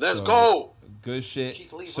 Let's go. Good shit.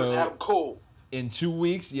 Keith Lee versus Adam Cole. In 2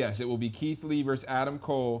 weeks, yes, it will be Keith Lee versus Adam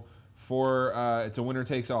Cole for it's a winner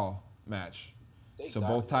takes all match. So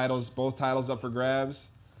both titles up for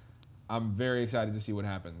grabs. I'm very excited to see what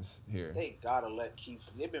happens here. They gotta let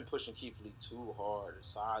Keith. They've been pushing Keith Lee too hard to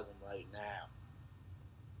size him right now.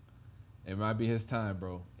 It might be his time,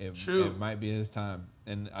 bro. True. It might be his time.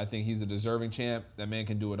 And I think he's a deserving champ. That man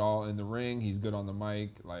can do it all in the ring. He's good on the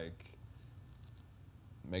mic. Like,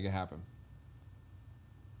 make it happen.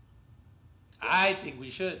 I think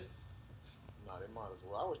we should. No, they might as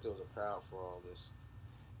well. I wish there was a crowd for all this.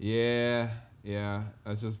 Yeah.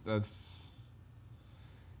 That's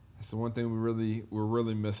the one thing we're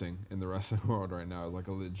really missing in the wrestling world right now is like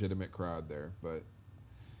a legitimate crowd there. But,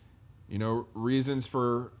 you know, reasons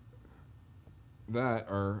for that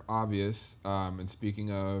are obvious. And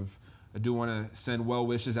speaking of, I do want to send well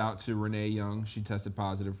wishes out to Renee Young. She tested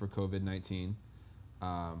positive for COVID-19.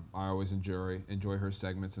 I always enjoy her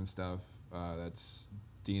segments and stuff. That's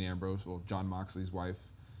Dean Ambrose, well, John Moxley's wife.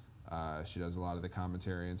 She does a lot of the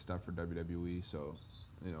commentary and stuff for WWE. So,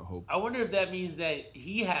 hope. I wonder if that means that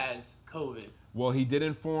he has COVID. Well, he did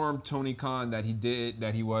inform Tony Khan that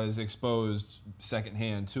he was exposed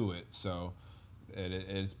secondhand to it. So,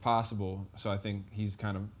 it's possible. So I think he's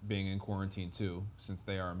kind of being in quarantine too, since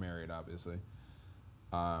they are married, obviously.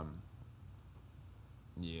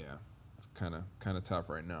 Yeah, it's kind of tough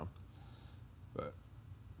right now, but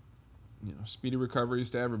speedy recoveries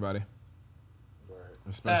to everybody.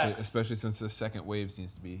 Right. Especially since the second wave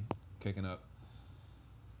seems to be kicking up.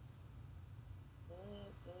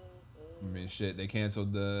 I mean, shit, they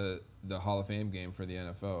canceled the Hall of Fame game for the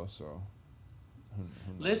NFL, so.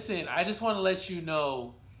 Listen, I just want to let you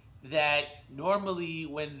know that normally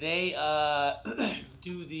when they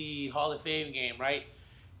do the Hall of Fame game, right?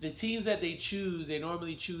 The teams that they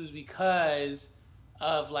normally choose because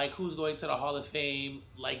of like who's going to the Hall of Fame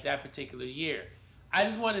like that particular year. I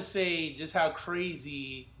just want to say just how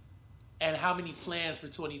crazy and how many plans for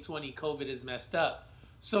 2020 COVID has messed up.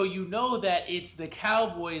 So you know that it's the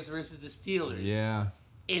Cowboys versus the Steelers. Yeah.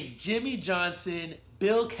 It's Jimmy Johnson,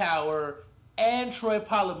 Bill Cowher, and Troy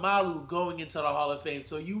Polamalu going into the Hall of Fame.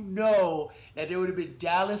 So you know that there would have been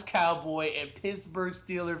Dallas Cowboy and Pittsburgh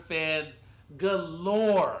Steelers fans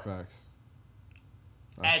galore Facts.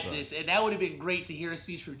 at this. And that would have been great to hear a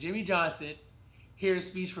speech from Jimmy Johnson, hear a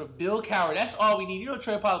speech from Bill Cowher. That's all we need.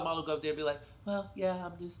 Troy Polamalu go up there and be like, well, yeah,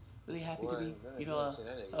 I'm just really happy to be,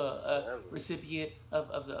 a recipient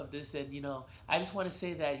of this. And, I just want to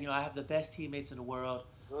say that, I have the best teammates in the world.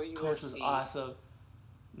 Coach was awesome.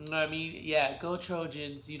 I mean, yeah, go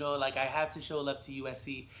Trojans. I have to show love to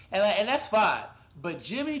USC. And that's fine. But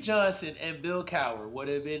Jimmy Johnson and Bill Cowher would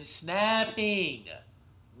have been snapping.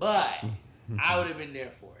 But I would have been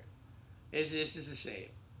there for it. It's just a shame.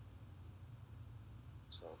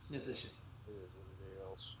 It's a shame.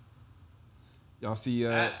 Y'all see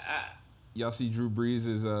Drew Brees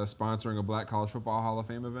is sponsoring a Black College Football Hall of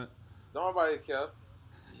Fame event? Nobody care.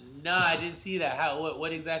 No, I didn't see that.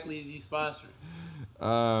 What exactly is he sponsoring?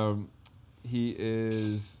 He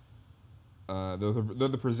is. They're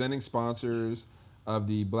the presenting sponsors of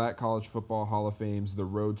the Black College Football Hall of Fame's The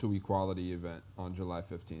Road to Equality event on July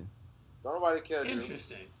 15th. Nobody care.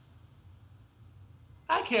 Interesting.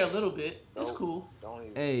 I care a little bit. It's cool. Don't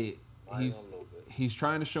even. Hey, he's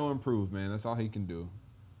trying to show and prove, man. That's all he can do.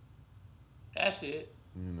 That's it.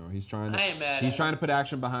 He's trying to. I ain't mad. He's trying to put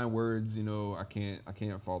action behind words. I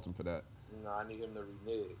can't fault him for that. No, I need him to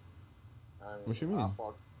renege. What you mean?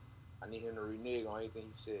 I need him to renege on anything he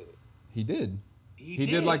said. He did. He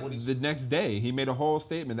did like the next day. He made a whole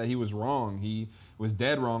statement that he was wrong. He was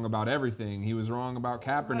dead wrong about everything. He was wrong about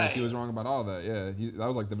Kaepernick. Right. He was wrong about all that. Yeah, that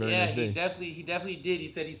was like the very next day. He definitely did. He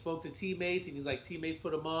said he spoke to teammates, and he's like, teammates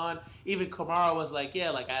put him on. Even Kamara was like,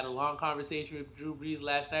 yeah, like I had a long conversation with Drew Brees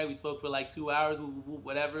last night. We spoke for like 2 hours,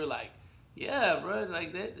 whatever. Like, yeah, bro,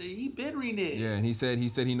 like that. He been reneged. Yeah, and he said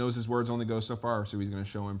he knows his words only go so far, so he's gonna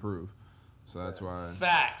show and prove. So that's why.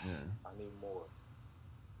 Facts. Yeah. I need more.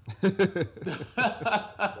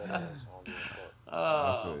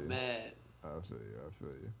 Oh man. I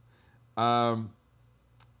feel you.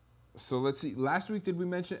 So let's see. Last week, did we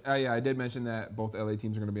mention? Yeah, I did mention that both LA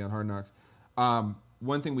teams are going to be on Hard Knocks.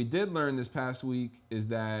 One thing we did learn this past week is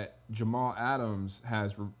that Jamal Adams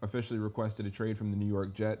has officially requested a trade from the New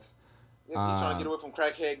York Jets. Yeah, he's trying to get away from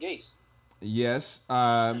crackhead Gase. Yes.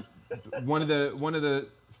 One of the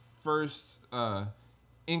first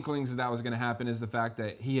inklings that was going to happen is the fact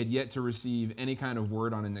that he had yet to receive any kind of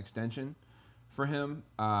word on an extension for him.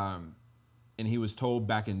 And he was told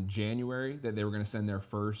back in January that they were going to send their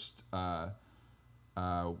first,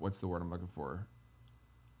 what's the word I'm looking for?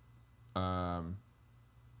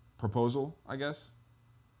 Proposal, I guess,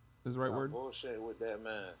 is the right word. Bullshit with that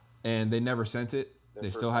man. And they never sent it.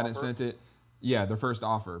 They still hadn't sent it. Yeah, their first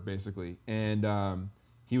offer, basically. And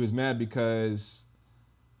he was mad because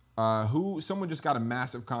someone just got a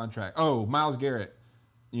massive contract. Oh, Myles Garrett.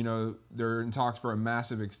 They're in talks for a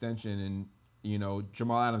massive extension, and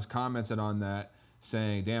Jamal Adams commented on that,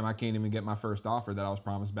 saying, damn, I can't even get my first offer that I was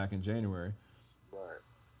promised back in January. Right.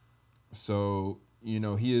 So,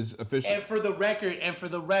 he is official. And for the record,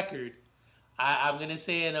 I'm going to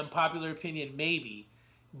say an unpopular opinion, maybe.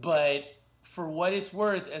 But for what it's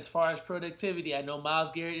worth, as far as productivity, I know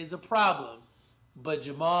Myles Garrett is a problem. But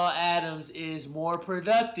Jamal Adams is more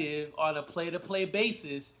productive on a play-to-play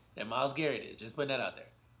basis than Myles Garrett is. Just putting that out there.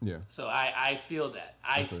 Yeah. So I feel that.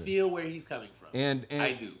 I feel where he's coming from. And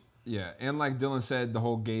I do. Yeah, and like Dylan said, the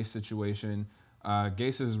whole Gase situation,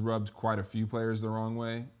 Gase has rubbed quite a few players the wrong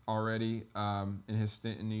way already in his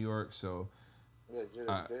stint in New York. So Yeah,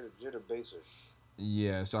 Jada Baser.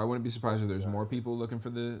 yeah, so I wouldn't be surprised if there's more people looking for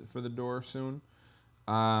the door soon.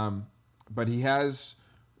 But he has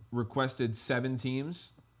requested 7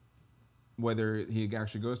 teams. Whether he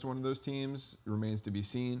actually goes to one of those teams remains to be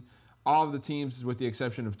seen. All of the teams, with the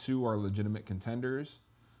exception of 2, are legitimate contenders.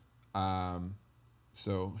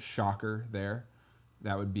 So shocker there.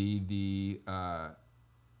 That would be the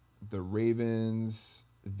Ravens,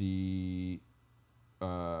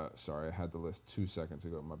 sorry, I had the list 2 seconds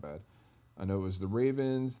ago, my bad. I know it was the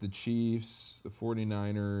Ravens, the Chiefs, the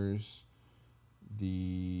 49ers,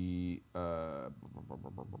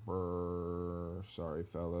 sorry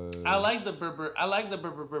fellas. I like the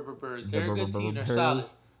Birds. They're a good team. They're solid.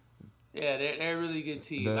 Yeah, they're a really good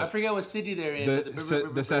team. I forget what city they're in.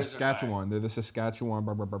 The Saskatchewan. They're the Saskatchewan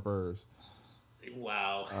Birds.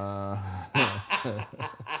 Wow. I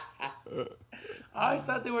always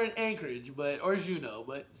thought they were in Anchorage, or Juneau,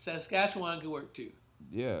 but Saskatchewan could work too.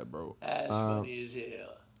 Yeah, bro. That's funny as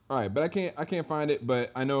hell. All right, but I can't find it,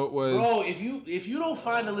 but I know it was. Bro, if you don't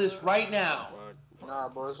find the list right now. Nah,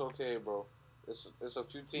 bro, it's okay, bro. It's a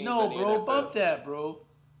few teams. No, bro, bump that, bro.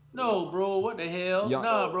 No, bro, what the hell?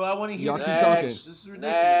 Nah, bro, I want to hear y'all this. Keep talking. This is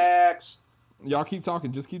ridiculous. Next. Y'all keep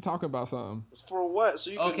talking. Just keep talking about something. For what?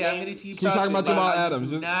 So you can okay, I'm gonna keep talking about Jamal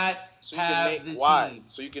Adams. Just not so have the why? team.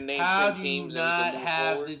 So you can name How 10 teams. do you not and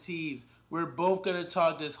have forward? the teams? We're both gonna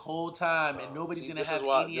talk this whole time, and nobody's gonna have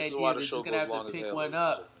any idea. They're just gonna have to pick one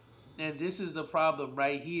up. And this is the problem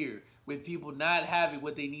right here with people not having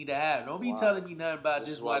what they need to have. Don't be telling me nothing about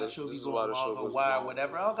this why the show be going wrong or why or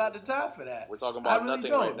whatever. I don't got the time for that. We're talking about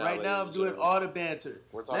nothing right now. Right now I'm doing all the banter.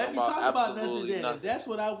 Let me talk about nothing then. If that's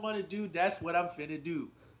what I want to do, that's what I'm finna do.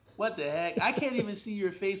 What the heck? I can't even see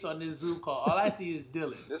your face on this Zoom call. All I see is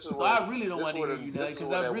Dylan. I really don't want to hear you nothing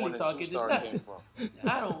because I'm really talking to nothing.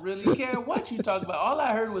 I don't really care what you talk about. All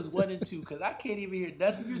I heard was 1 and 2 because I can't even hear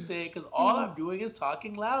nothing you're saying because all I'm doing is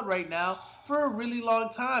talking loud right now for a really long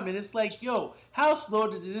time. And it's like, yo, how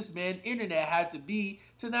slow did this man internet have to be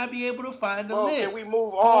to not be able to find the list? Can we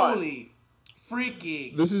move on? Holy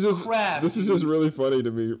freaking This is just crap. This is just really funny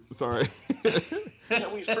to me. Sorry.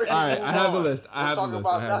 Can we freaking all right, move I have on? the list. I have the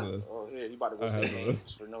list. Oh, here, you about to go say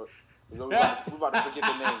names for no. We about to forget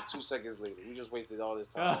the names 2 seconds later. We just wasted all this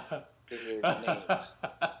time to hear the names.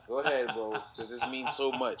 Go ahead, bro, because this means so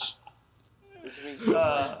much. This means so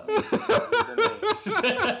much.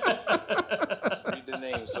 Read the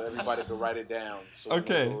names so everybody can write it down. So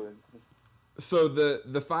okay. So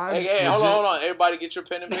the 5. Hey, hold on. Everybody get your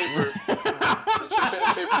pen and paper. Get your pen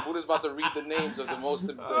and paper. Buddha's about to read the names of the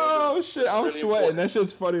most. Oh shit! I'm really sweating. Important. That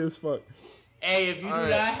shit's funny as fuck. Hey, if you do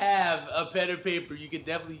not have a pen and paper, you can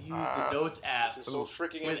definitely use the Notes app. This is so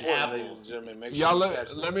freaking important, Apple. ladies and gentlemen. Make sure y'all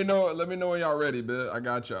let me know. Let me know when y'all ready, man. I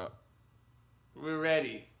got y'all. We're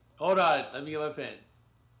ready. Hold on. Let me get my pen.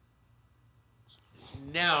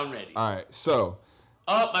 Now I'm ready. All right. So.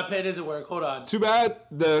 Oh, my pen doesn't work. Hold on. Too bad.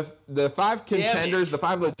 The 5 contenders, the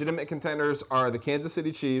 5 legitimate contenders are the Kansas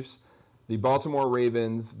City Chiefs, the Baltimore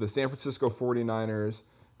Ravens, the San Francisco 49ers,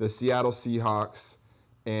 the Seattle Seahawks,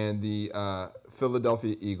 and the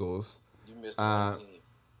Philadelphia Eagles. You missed one team.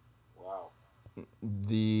 Wow.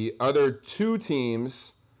 The other 2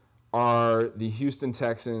 teams are the Houston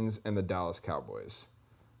Texans and the Dallas Cowboys.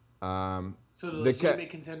 So the legitimate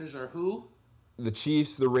contenders are who? The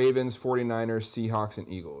Chiefs, the Ravens, 49ers, Seahawks, and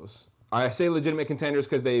Eagles. I say legitimate contenders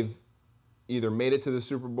because they've either made it to the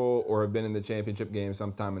Super Bowl or have been in the championship game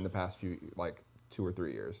sometime in the past few, 2 or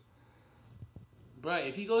 3 years. Right.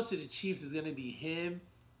 If he goes to the Chiefs, it's going to be him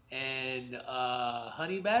and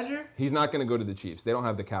Honey Badger? He's not going to go to the Chiefs. They don't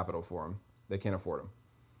have the capital for him. They can't afford him.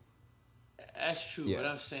 That's true, but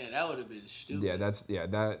I'm saying that would have been stupid. Yeah,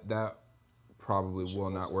 that probably will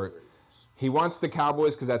not work. He wants the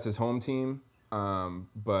Cowboys because that's his home team.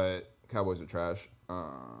 But Cowboys are trash.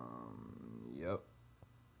 Yep.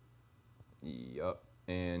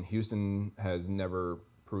 And Houston has never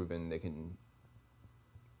proven they can,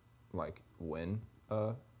 win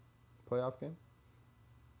a playoff game.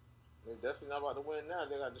 They're definitely not about to win now.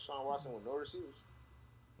 They got Deshaun Watson with no receivers.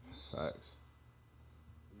 Facts.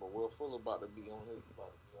 But Will Fuller about to be on his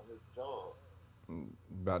job.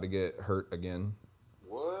 About to get hurt again.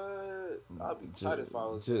 What? I'd be tight if I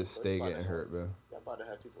was. Just stay getting hurt, bro. I'm about to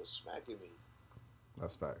have people smacking me.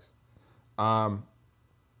 That's facts.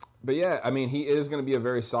 But yeah, I mean, he is going to be a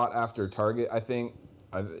very sought after target. I think,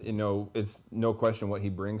 it's no question what he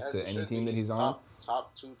brings to any team that he's on.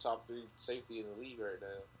 Top 2, top 3 safety in the league right now.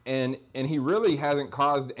 And he really hasn't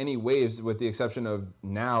caused any waves, with the exception of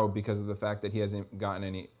now because of the fact that he hasn't gotten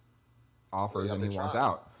any offers Yeah, and he they're wants trying.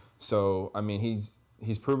 out. So I mean, he's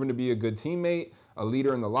proven to be a good teammate, a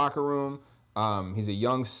leader in the locker room. He's a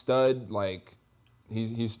young stud. Like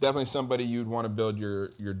he's definitely somebody you'd want to build your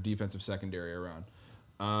defensive secondary around.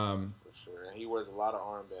 For sure. And he wears a lot of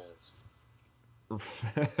armbands.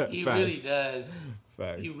 He Facts. really does.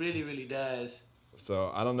 Facts. He really, really does.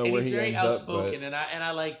 So I don't know And where he's he very ends outspoken, up, and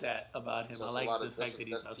I like that about him. So I it's like a lot the of fact that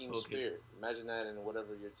he's that's team outspoken. spirit. Imagine that in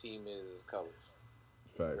whatever your team is colors.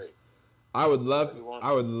 but facts. Great. I would love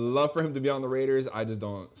Everyone- for him to be on the Raiders. I just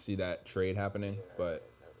don't see that trade happening. Yeah, But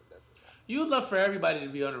definitely. You would love for everybody to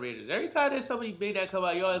be on the Raiders. Every time there's somebody big that come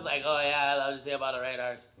out, you're always like, oh yeah, I love to say about the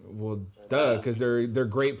Raiders. well, duh, because they're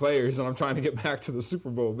great players, and I'm trying to get back to the Super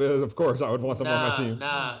Bowl. Because of course, I would want them on my team.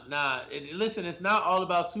 Nah. Listen, it's not all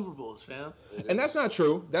about Super Bowls, fam. And that's not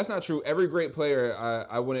true. That's not true. Every great player,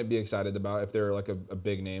 I wouldn't be excited about if they're like a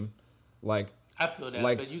big name, like. I feel that,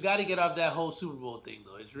 Like- but you got to get off that whole Super Bowl thing,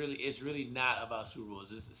 though. It's really not about Super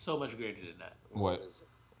Bowls. It's so much greater than that. What? is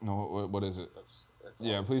it? No, what is it? That's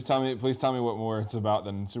Yeah, all. please tell me what more it's about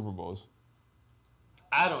than Super Bowls.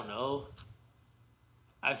 I don't know.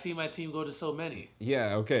 I've seen my team go to so many.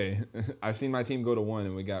 Yeah, okay. I've seen my team go to one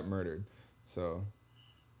and we got murdered. So,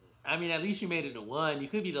 I mean, at least you made it to one. You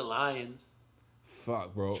could be the Lions,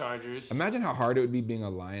 fuck, bro. Chargers. Imagine how hard it would be being a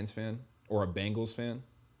Lions fan or a Bengals fan.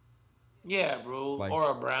 Yeah, bro. Like,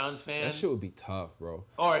 or a Browns fan. That shit would be tough, bro.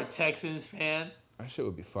 Or a Texans fan. That shit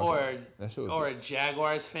would be fucking. Or that shit would or be a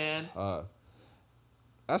Jaguars fan. tough.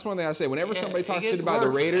 That's one thing I say. Whenever Yeah, somebody it talks gets shit about the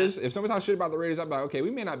worse, Raiders, man. if somebody talks shit about the Raiders, I'm like, okay,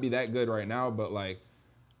 we may not be that good right now, but like,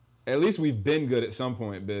 at least we've been good at some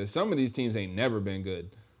point. But some of these teams ain't never been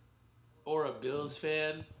good. Or a Bills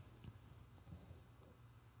fan.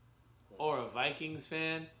 Or a Vikings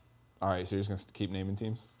fan. All right, so you're just gonna keep naming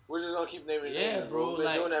teams. We're just gonna keep naming Yeah, names, bro. We've been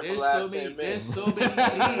Like, doing that for the there's last so 10 many. minutes. There's so many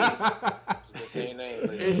teams. Just been saying names.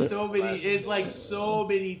 Like, There's so many. last It's 10 like minutes. so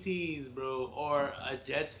many teams, bro. Or a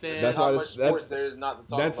Jets fan. That's How why much this- sports there is not to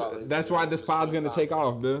talk That's about. that's why this pod's gonna Time. take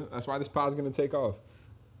off, Bill. That's why this pod's gonna take off.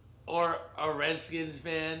 Or a Redskins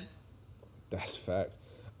fan. That's facts.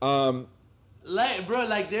 Like, bro,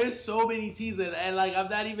 like there's so many teams, and like I'm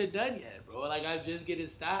not even done yet, bro. Like I'm just getting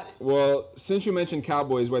started. Well, since you mentioned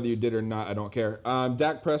Cowboys, whether you did or not, I don't care.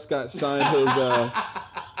 Dak Prescott signed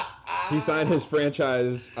his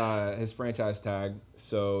franchise tag,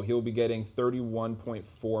 so he'll be getting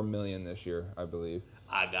 $31.4 million this year, I believe.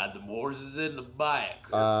 I got the horses in the back.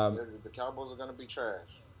 The Cowboys are gonna be trash.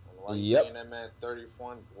 Why you Yep. paying that man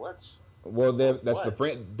 34? What? Well, that's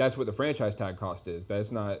What? that's what the franchise tag cost is.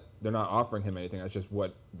 That's not they're not offering him anything. That's just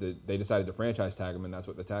what they decided to franchise tag him, and that's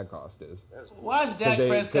what the tag cost is. That's Watch Dak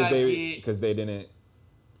Prescott get. Because they didn't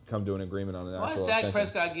come to an agreement on an Watch actual Dak extension.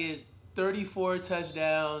 Prescott get 34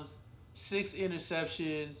 touchdowns, 6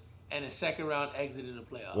 interceptions, and a second round exit in the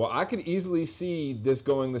playoffs. Well, I could easily see this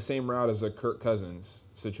going the same route as a Kirk Cousins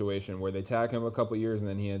situation, where they tag him a couple years and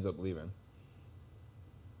then he ends up leaving.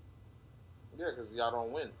 yeah, because y'all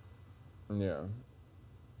don't win, Yeah.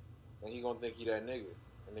 and he gonna think he that nigga,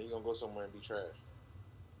 and then he gonna go somewhere and be trash.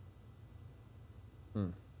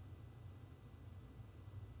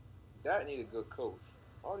 That need a good coach.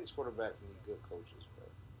 All these quarterbacks need good coaches, bro.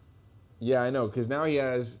 Yeah, I know, because now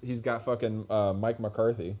he's got fucking Mike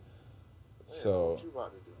McCarthy. Yeah, So what you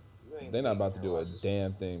about to do? You ain't they're not about to beating do a Aaron Rodgers.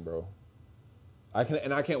 damn thing, bro. I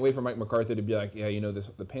can't wait for Mike McCarthy to be like, yeah,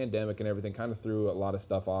 the pandemic and everything kind of threw a lot of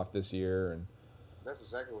stuff off this year, and That's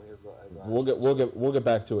exactly what his little. we'll get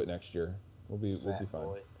back to it next year. We'll be Fat fine.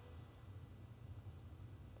 boy.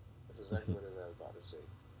 That's exactly what his ass about to say.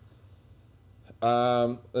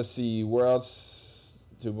 Let's see, where else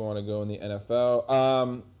do we want to go in the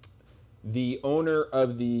NFL? The owner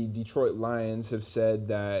of the Detroit Lions have said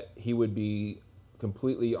that he would be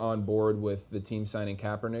completely on board with the team signing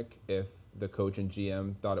Kaepernick if the coach and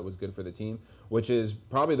GM thought it was good for the team, which is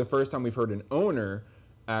probably the first time we've heard an owner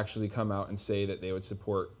actually come out and say that they would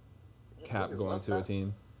support Cap Niggas going love to a Cap.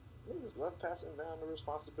 team. Niggas love passing down the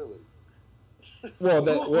responsibility.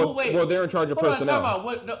 Well, Wait. they're in charge of Hold on, personnel. time out.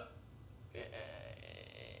 What?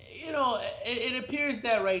 No, it appears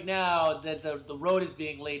that right now that the road is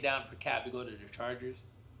being laid down for Cap to go to the Chargers.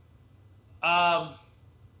 Y'all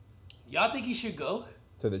think he should go?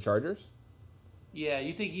 To the Chargers? Yeah,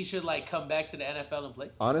 you think he should like come back to the NFL and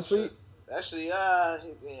play? Honestly, Actually, I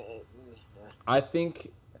think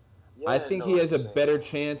he has a better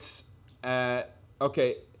chance at.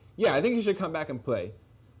 Okay, yeah, I think he should come back and play.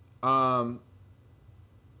 I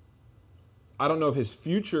don't know if his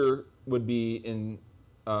future would be in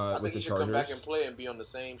I with think the he should Chargers. come back and play and be on the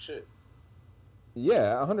same shit.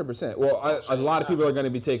 Yeah, 100%. Well, a lot of people are going to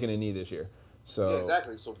be taking a knee this year, So Yeah,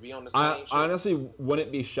 exactly. So be on the same I shit. honestly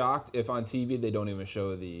wouldn't be shocked if on TV they don't even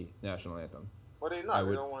show the national anthem. Well, they not.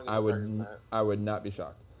 They don't want to get I the Americans mad. I would not be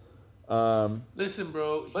shocked. Listen,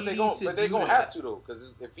 bro. But they gonna have to though,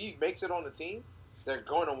 because if he makes it on the team, they're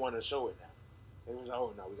going to want to show it now. They was like,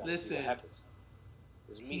 oh no, we got to see what happens.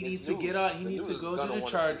 He needs to get on. He needs to go to the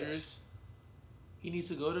Chargers. He needs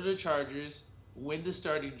to go to the Chargers, win the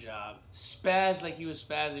starting job, spaz like he was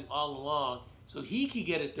spazzing all along, so he could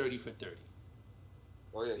get a 30 for 30.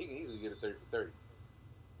 Oh yeah, he can easily get a 30 for 30.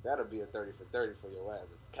 That'll be a 30 for 30 for your ass.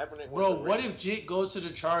 If Kaepernick Bro, what if Jit goes to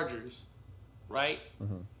the Chargers, right?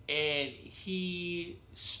 Mm-hmm. And he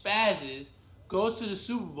spazzes, goes to the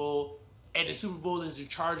Super Bowl, and the Super Bowl is the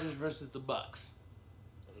Chargers versus the Bucks.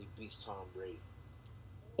 And he beats Tom Brady.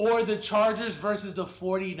 Or the Chargers versus the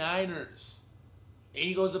 49ers. And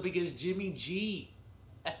he goes up against Jimmy G.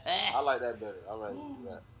 I like that better. I'd rather do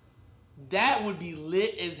that. That would be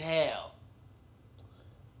lit as hell.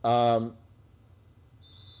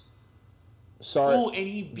 Sorry. Oh, and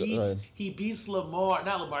he beats Lamar.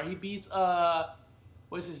 Not Lamar. He beats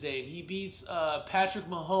what's his name? He beats Patrick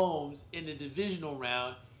Mahomes in the divisional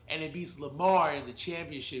round, and it beats Lamar in the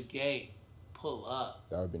championship game. Pull up.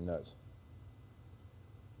 That would be nuts.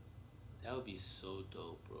 That would be so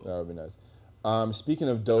dope, bro. That would be nice. Speaking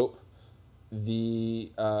of dope,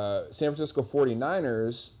 the San Francisco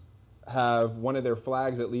 49ers have one of their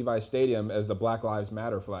flags at Levi Stadium as the Black Lives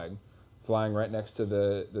Matter flag, flying right next to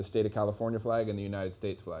the state of California flag and the United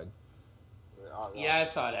States flag. Yeah, I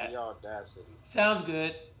saw that. The audacity. Sounds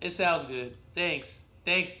good. It sounds good. Thanks.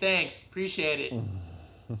 Appreciate it.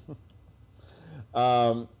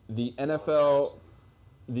 The NFL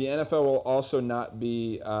will also not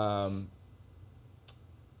be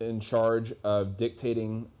in charge of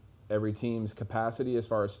dictating every team's capacity as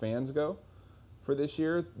far as fans go for this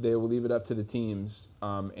year. They will leave it up to the teams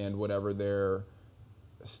and whatever their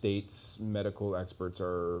state's medical experts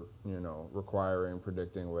are, requiring,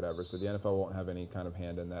 predicting, whatever. So the NFL won't have any kind of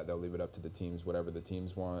hand in that. They'll leave it up to the teams. Whatever the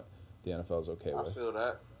teams want, the NFL is okay with. I feel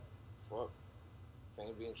that. Fuck.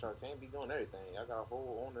 Can't be in charge. Can't be doing everything. I got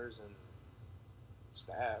whole owners and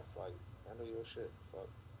staff. Like, handle your shit. Fuck.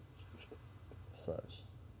 Facts.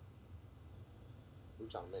 We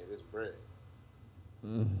trying to make this bread.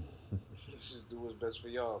 Let's just do what's best for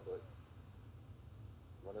y'all, but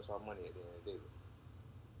run us our money at the end of the day.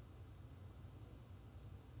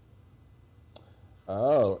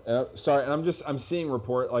 Oh, sorry. And I'm seeing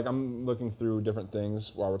I'm looking through different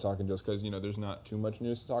things while we're talking, just because there's not too much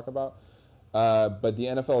news to talk about. But the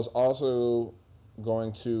NFL is also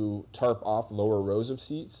going to tarp off lower rows of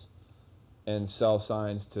seats and sell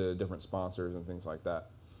signs to different sponsors and things like that.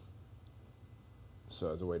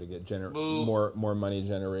 So as a way to get more money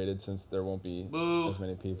generated, since there won't be as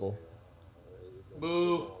many people.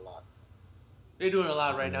 Boo. They're doing a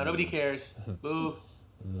lot right now. Nobody cares. Boo.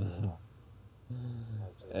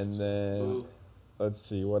 And then, Boo. Let's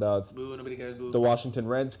see, what else? Boo, nobody cares. Boo. The Washington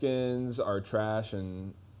Redskins are trash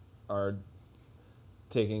and are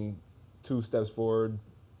taking 2 steps forward,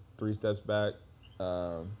 3 steps back.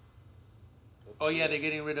 Oh, yeah, they're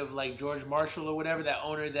getting rid of, George Marshall or whatever, that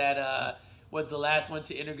owner that was the last one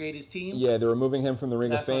to integrate his team. Yeah, they're removing him from the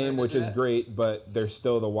Ring of Fame, which is great, but they're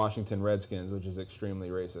still the Washington Redskins, which is extremely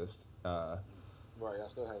racist. Right, I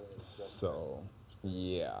still have it. So,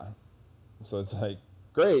 yeah. So it's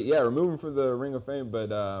great, yeah, remove him from the Ring of Fame, but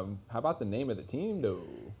how about the name of the team, though?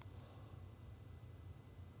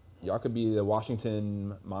 Y'all could be the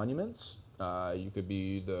Washington Monuments. You could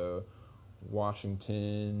be the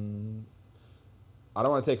Washington... I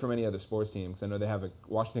don't want to take from any other sports team, because I know they have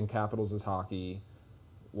Washington Capitals is hockey.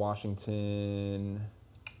 Washington...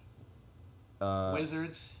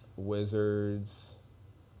 Wizards.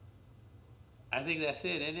 I think that's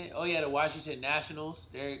it, isn't it? Oh, yeah, the Washington Nationals.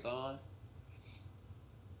 They're gone.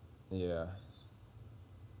 Yeah.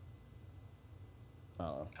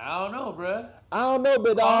 I don't know, bruh. I don't know,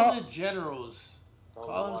 but Call them the Generals.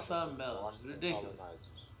 Call them something else. It's ridiculous.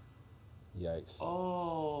 Yikes.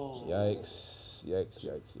 Oh. Yikes.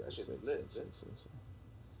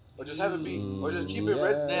 Or just have it be, or just keep it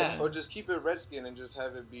Redskin, or just keep it Redskin and just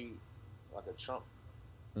have it be like a Trump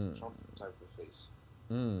type of face.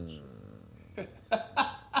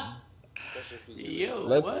 Yo,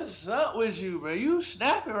 what's up with you, bro? You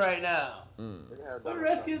snapping right now. What do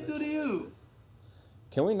Redskins do to you?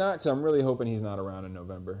 Can we not? Because I'm really hoping he's not around in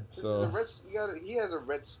November. He has a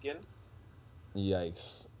red skin.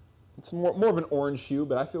 Yikes. It's more of an orange hue,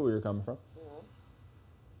 but I feel where you're coming from.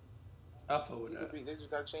 I feel with that. They just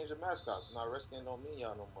got to change the mascot. So now Redskin don't mean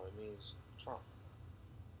y'all no more. It means Trump.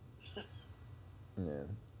 Yeah.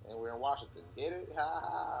 And we're in Washington. Get it? Ha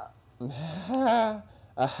ha.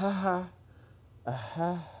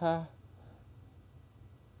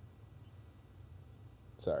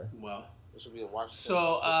 Sorry. Well, It should be the Washington.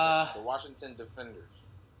 The Washington Defenders.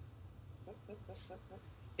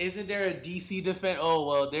 isn't there a DC defense? Oh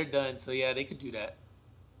well, they're done. So yeah, they could do that.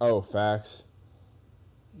 Oh, facts.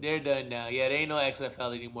 They're done now. Yeah, they ain't no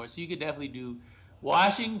XFL anymore. So you could definitely do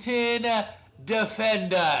Washington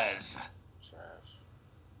Defenders.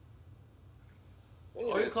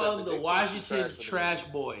 Or you call them the Washington Trash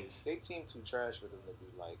Boys. They team too trash for them to be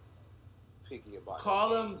like picky about.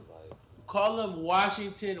 Call them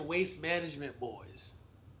Washington Waste Management Boys.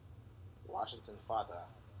 Washington Fata.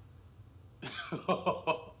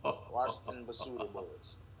 Washington Basuda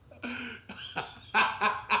Boys.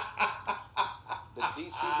 The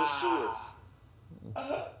DC Basudas.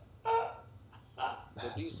 The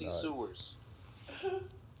DC nuts. Sewers.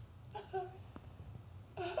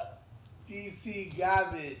 DC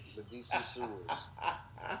Garbage. The DC Sewers.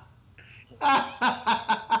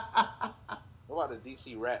 What about the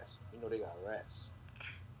DC Rats? You know they got rats.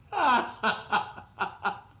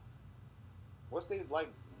 What's they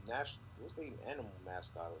animal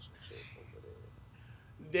mascot or some shit over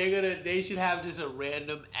there? They should have just a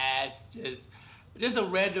random ass just a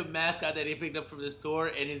random mascot that they picked up from the store,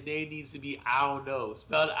 and his name needs to be I don't know,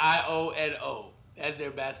 spelled IONO. That's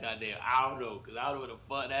their mascot name. I don't know, because I don't know what the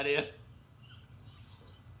fuck that is.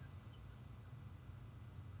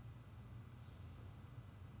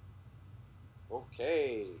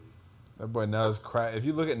 Okay. That boy Nels crack. If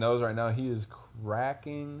you look at Nels right now, he is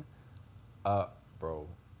cracking up, bro.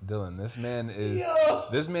 Dylan, this man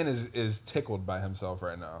is tickled by himself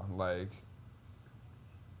right now. Like,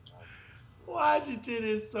 Washington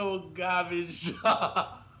is so garbage.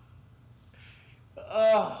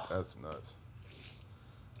 that's nuts.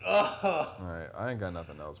 All right, I ain't got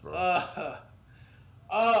nothing else, bro. I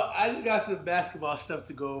just got some basketball stuff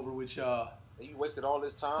to go over with y'all. And you wasted all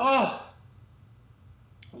this time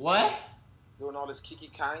What? doing all this Kiki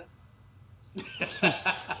Kind.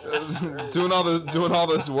 doing all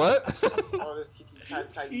this what? All this Kiki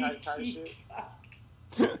Kai shit.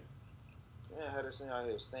 Yeah, I had this thing out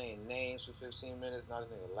here saying names for 15 minutes. Now this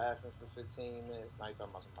nigga laughing for 15 minutes. Now you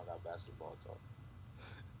talking about somebody got basketball talk.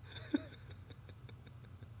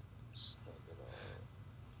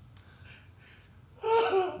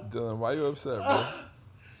 Dylan, why you upset, bro?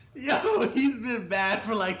 Yo, he's been bad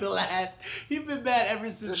for like he's been bad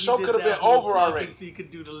ever since the show could have been over already. So he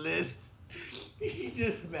could do the list. He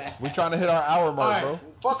just mad. We trying to hit our hour mark, All right.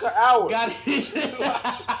 bro. Fuck an hour. Got it.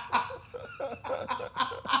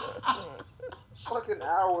 Fucking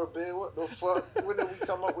hour, man. What the fuck? When did we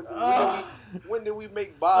come up with this? When did we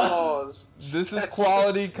make bylaws? This is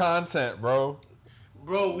quality content, bro.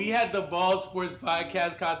 Bro, we had the Ball Sports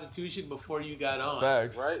Podcast Constitution before you got on.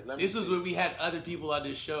 Facts. Right? This was when we had other people on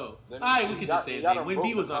this show. We could just say it. When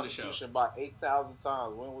B was on the show. About 8,000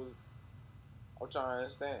 times. I'm trying to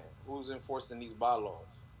understand. Who's enforcing these bylaws?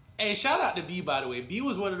 Hey, shout out to B, by the way. B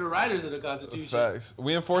was one of the writers of the Constitution. Facts.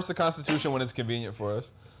 We enforce the Constitution when it's convenient for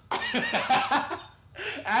us.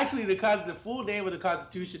 Actually, the full name of the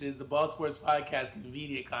Constitution is the Ball Sports Podcast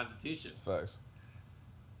Convenient Constitution. Facts.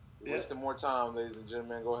 Wasting more time, ladies and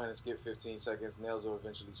gentlemen. Go ahead and skip 15 seconds. Nails will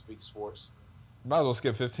eventually speak sports. Might as well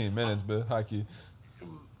skip 15 minutes, but hockey.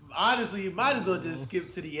 Honestly, you might as well just skip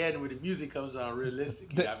to the end where the music comes on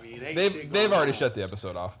realistically. I mean, they've already shut the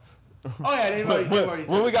episode off. Oh, yeah, they've already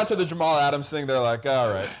when we got to the Jamal Adams thing, they're like,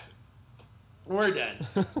 all right. We're done.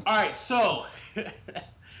 All right, so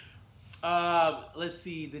let's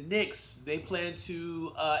see. The Knicks, they plan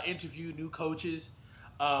to interview new coaches.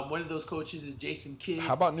 One of those coaches is Jason Kidd.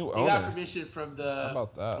 How about new owner? They got permission from How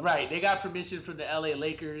about that? Right, they got permission from the LA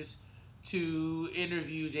Lakers to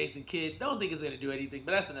interview Jason Kidd. Don't think it's going to do anything,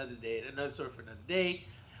 but that's another day. Another story for another day.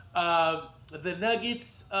 The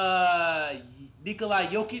Nuggets, Nikola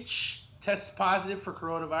Jokic tests positive for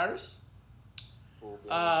coronavirus.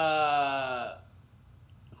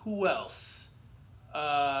 Who else?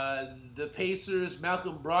 The Pacers,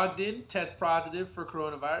 Malcolm Brogdon tests positive for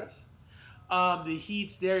coronavirus. The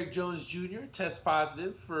Heat's Derrick Jones Jr. tests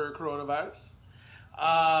positive for coronavirus.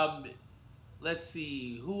 Let's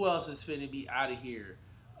see. Who else is finna be out of here?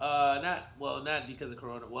 Not because of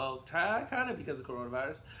corona. Well, kind of because of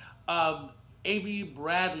coronavirus. Avery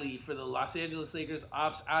Bradley for the Los Angeles Lakers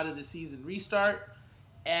opts out of the season restart,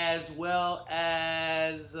 as well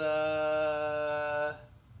as there's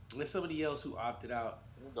somebody else who opted out.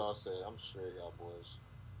 Dog said, "I'm straight, y'all boys."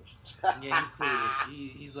 Yeah, he cleared it.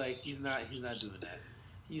 He's like, he's not doing that.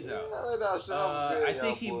 He's out. I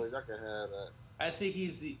think he. Boys. I can have that. I think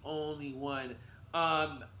he's the only one.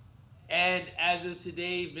 And as of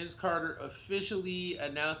today, Vince Carter officially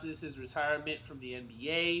announces his retirement from the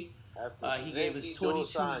NBA. He gave us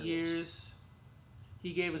 22 years.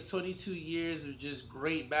 He gave us 22 years of just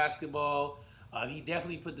great basketball. He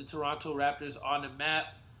definitely put the Toronto Raptors on the map.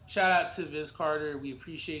 Shout out to Vince Carter. We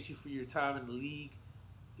appreciate you for your time in the league.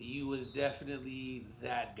 You was definitely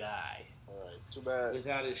that guy. All right, too bad.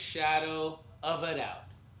 Without a shadow of a doubt.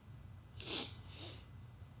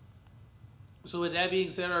 So with that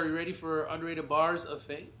being said, are you ready for underrated bars of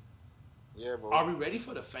fame? Yeah, bro. Are we ready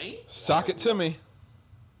for the fame? Sock it to me.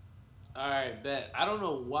 All right, bet. I don't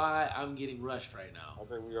know why I'm getting rushed right now. I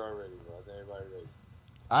think we are ready, bro. I think everybody ready.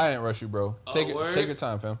 I ain't rush you, bro. Take word? Take your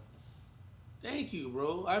time, fam. Thank you,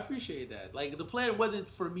 bro. I appreciate that. Like, the plan wasn't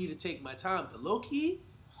for me to take my time, but low key,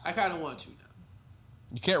 I kind of want to now.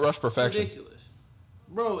 You can't rush perfection. It's ridiculous.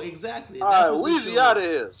 Bro, exactly. All right, Weezy out of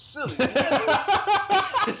here. Silly.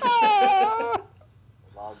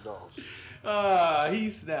 Logged off. He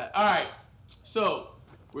snapped. All right, so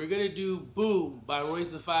we're going to do Boom by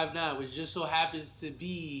Royce the 5'9", which just so happens to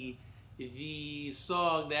be the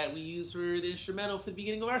song that we use for the instrumental for the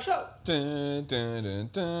beginning of our show. Dun, dun, dun,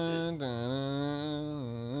 dun,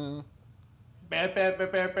 dun.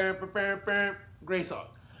 Great song.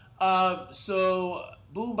 So,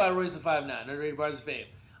 Boom by Royce the 5'9", underrated bars of fame.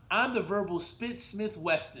 I'm the verbal Spit Smith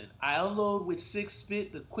Weston. I unload with 6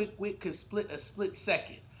 spit, the quick wit could split a split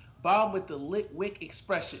second. Bomb with the lit wick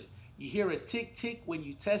expression. You hear a tick tick when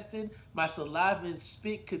you testing. My saliva and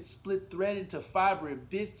spit could split thread into fiber and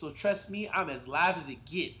bits, so trust me, I'm as live as it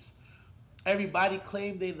gets. Everybody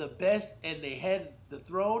claim they the best and they had the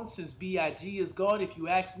throne. Since B.I.G. is gone, if you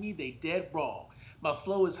ask me, they dead wrong. My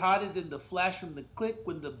flow is hotter than the flash from the click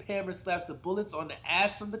when the hammer slaps the bullets on the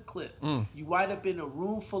ass from the clip. You wind up in a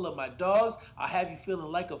room full of my dogs, I'll have you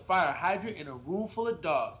feeling like a fire hydrant in a room full of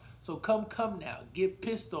dogs. So come now, get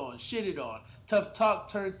pissed on, shitted on. Tough talk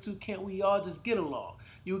turns to can't we all just get along?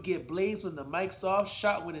 You'll get blazed when the mic's off,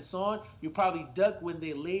 shot when it's on. You'll probably duck when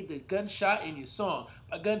they laid the gunshot in your song.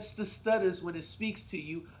 My gun stutters when it speaks to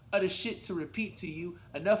you. Utter shit to repeat to you,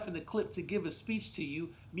 enough in the clip to give a speech to you.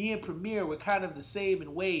 Me and Premier were kind of the same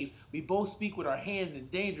in ways. We both speak with our hands in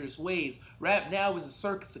dangerous ways. Rap now is a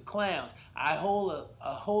circus of clowns. I hold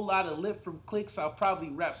a whole lot of lip from clicks I'll probably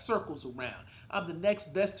wrap circles around. I'm the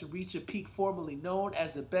next best to reach a peak formerly known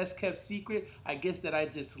as the best kept secret. I guess that I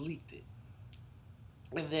just leaked it.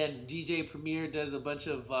 And then DJ Premier does a bunch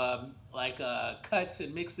of cuts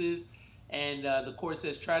and mixes. And the chorus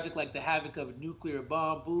says, tragic like the havoc of a nuclear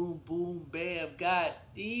bomb. Boom, boom, bam, god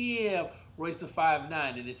damn. Royce the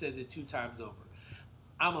 5'9", and it says it 2 times over.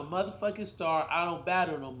 I'm a motherfucking star. I don't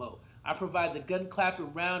battle no more. I provide the gun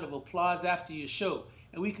clapping round of applause after your show.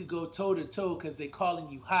 And we could go toe to toe because they calling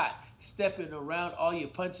you hot. Stepping around all your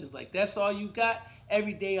punches like that's all you got?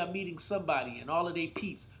 Every day I'm meeting somebody and all of they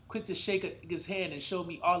peeps. Quick to shake a nigga's hand and show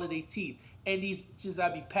me all of they teeth. And these bitches I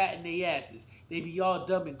be patting they asses. They be all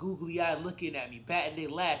dumb and googly-eyed looking at me, batting their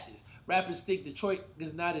lashes. Rappers think Detroit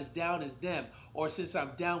is not as down as them, or since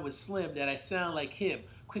I'm down with Slim that I sound like him.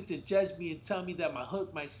 Quick to judge me and tell me that my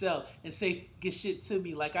hook might sell, and say get shit to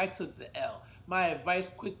me like I took the L. My advice,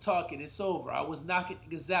 quick talking, it's over. I was knocking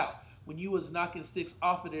niggas out. When you was knocking sticks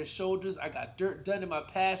off of their shoulders, I got dirt done in my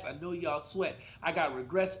past, I know y'all sweat. I got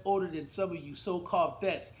regrets older than some of you so-called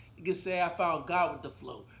vets. Niggas say I found God with the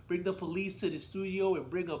flow. Bring the police to the studio and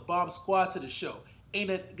bring a bomb squad to the show.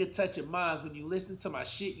 Ain't a nigga touching minds. When you listen to my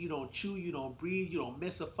shit, you don't chew, you don't breathe, you don't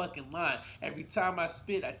miss a fucking line. Every time I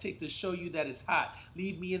spit, I take to show you that it's hot.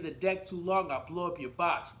 Leave me in the deck too long, I'll blow up your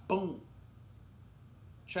box. Boom.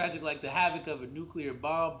 Tragic like the havoc of a nuclear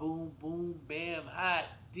bomb. Boom, boom, bam, hot.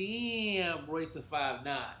 Damn, Royce the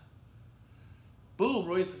 5'9". Boom,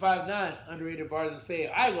 Royce the 5'9", underrated bars of fame.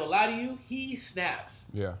 I ain't gonna lie to you, he snaps.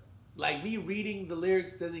 Yeah. Like, me reading the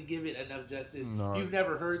lyrics doesn't give it enough justice. No. You've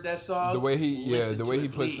never heard that song? The way he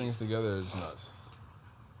puts please. things together is nuts.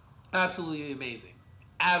 Absolutely amazing.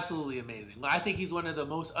 Absolutely amazing. I think he's one of the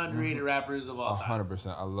most underrated rappers of all time.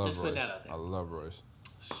 100%. I love Just Royce. putting that out there. I love Royce.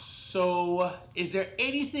 So, is there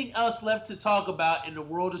anything else left to talk about in the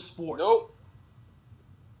world of sports? Nope.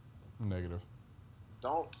 Negative.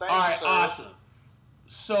 Don't think All right, so. awesome.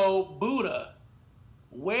 So, Buddha,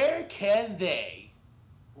 where can they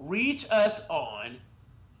reach us on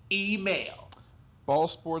email?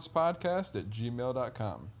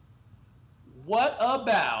 Ballsportspodcast@gmail.com. What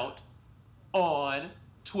about on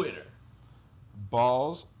Twitter?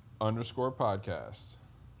 Balls_podcast.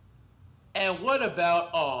 And what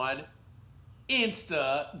about on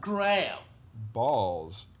Instagram?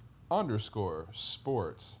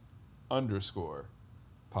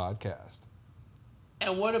 Balls_sports_podcast.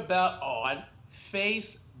 And what about on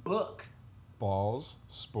Facebook? book. Balls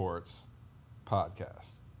Sports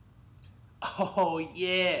Podcast. Oh,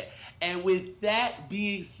 yeah. And with that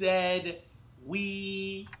being said,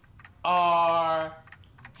 we are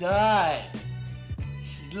done.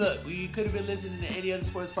 Look, we could have been listening to any other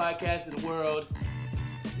sports podcast in the world,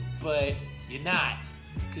 but you're not,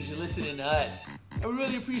 because you're listening to us. And we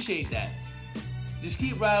really appreciate that. Just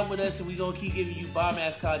keep riding with us, and we're going to keep giving you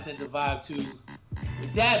bomb-ass content to vibe to.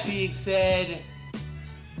 With that being said,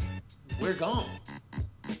 we're gone.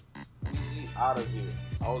 Easy out of here.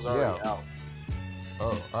 I was already out.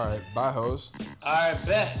 Oh, all right. Bye, host. All right,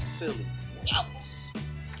 bet. Silly.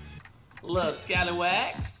 Little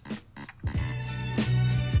scallywags.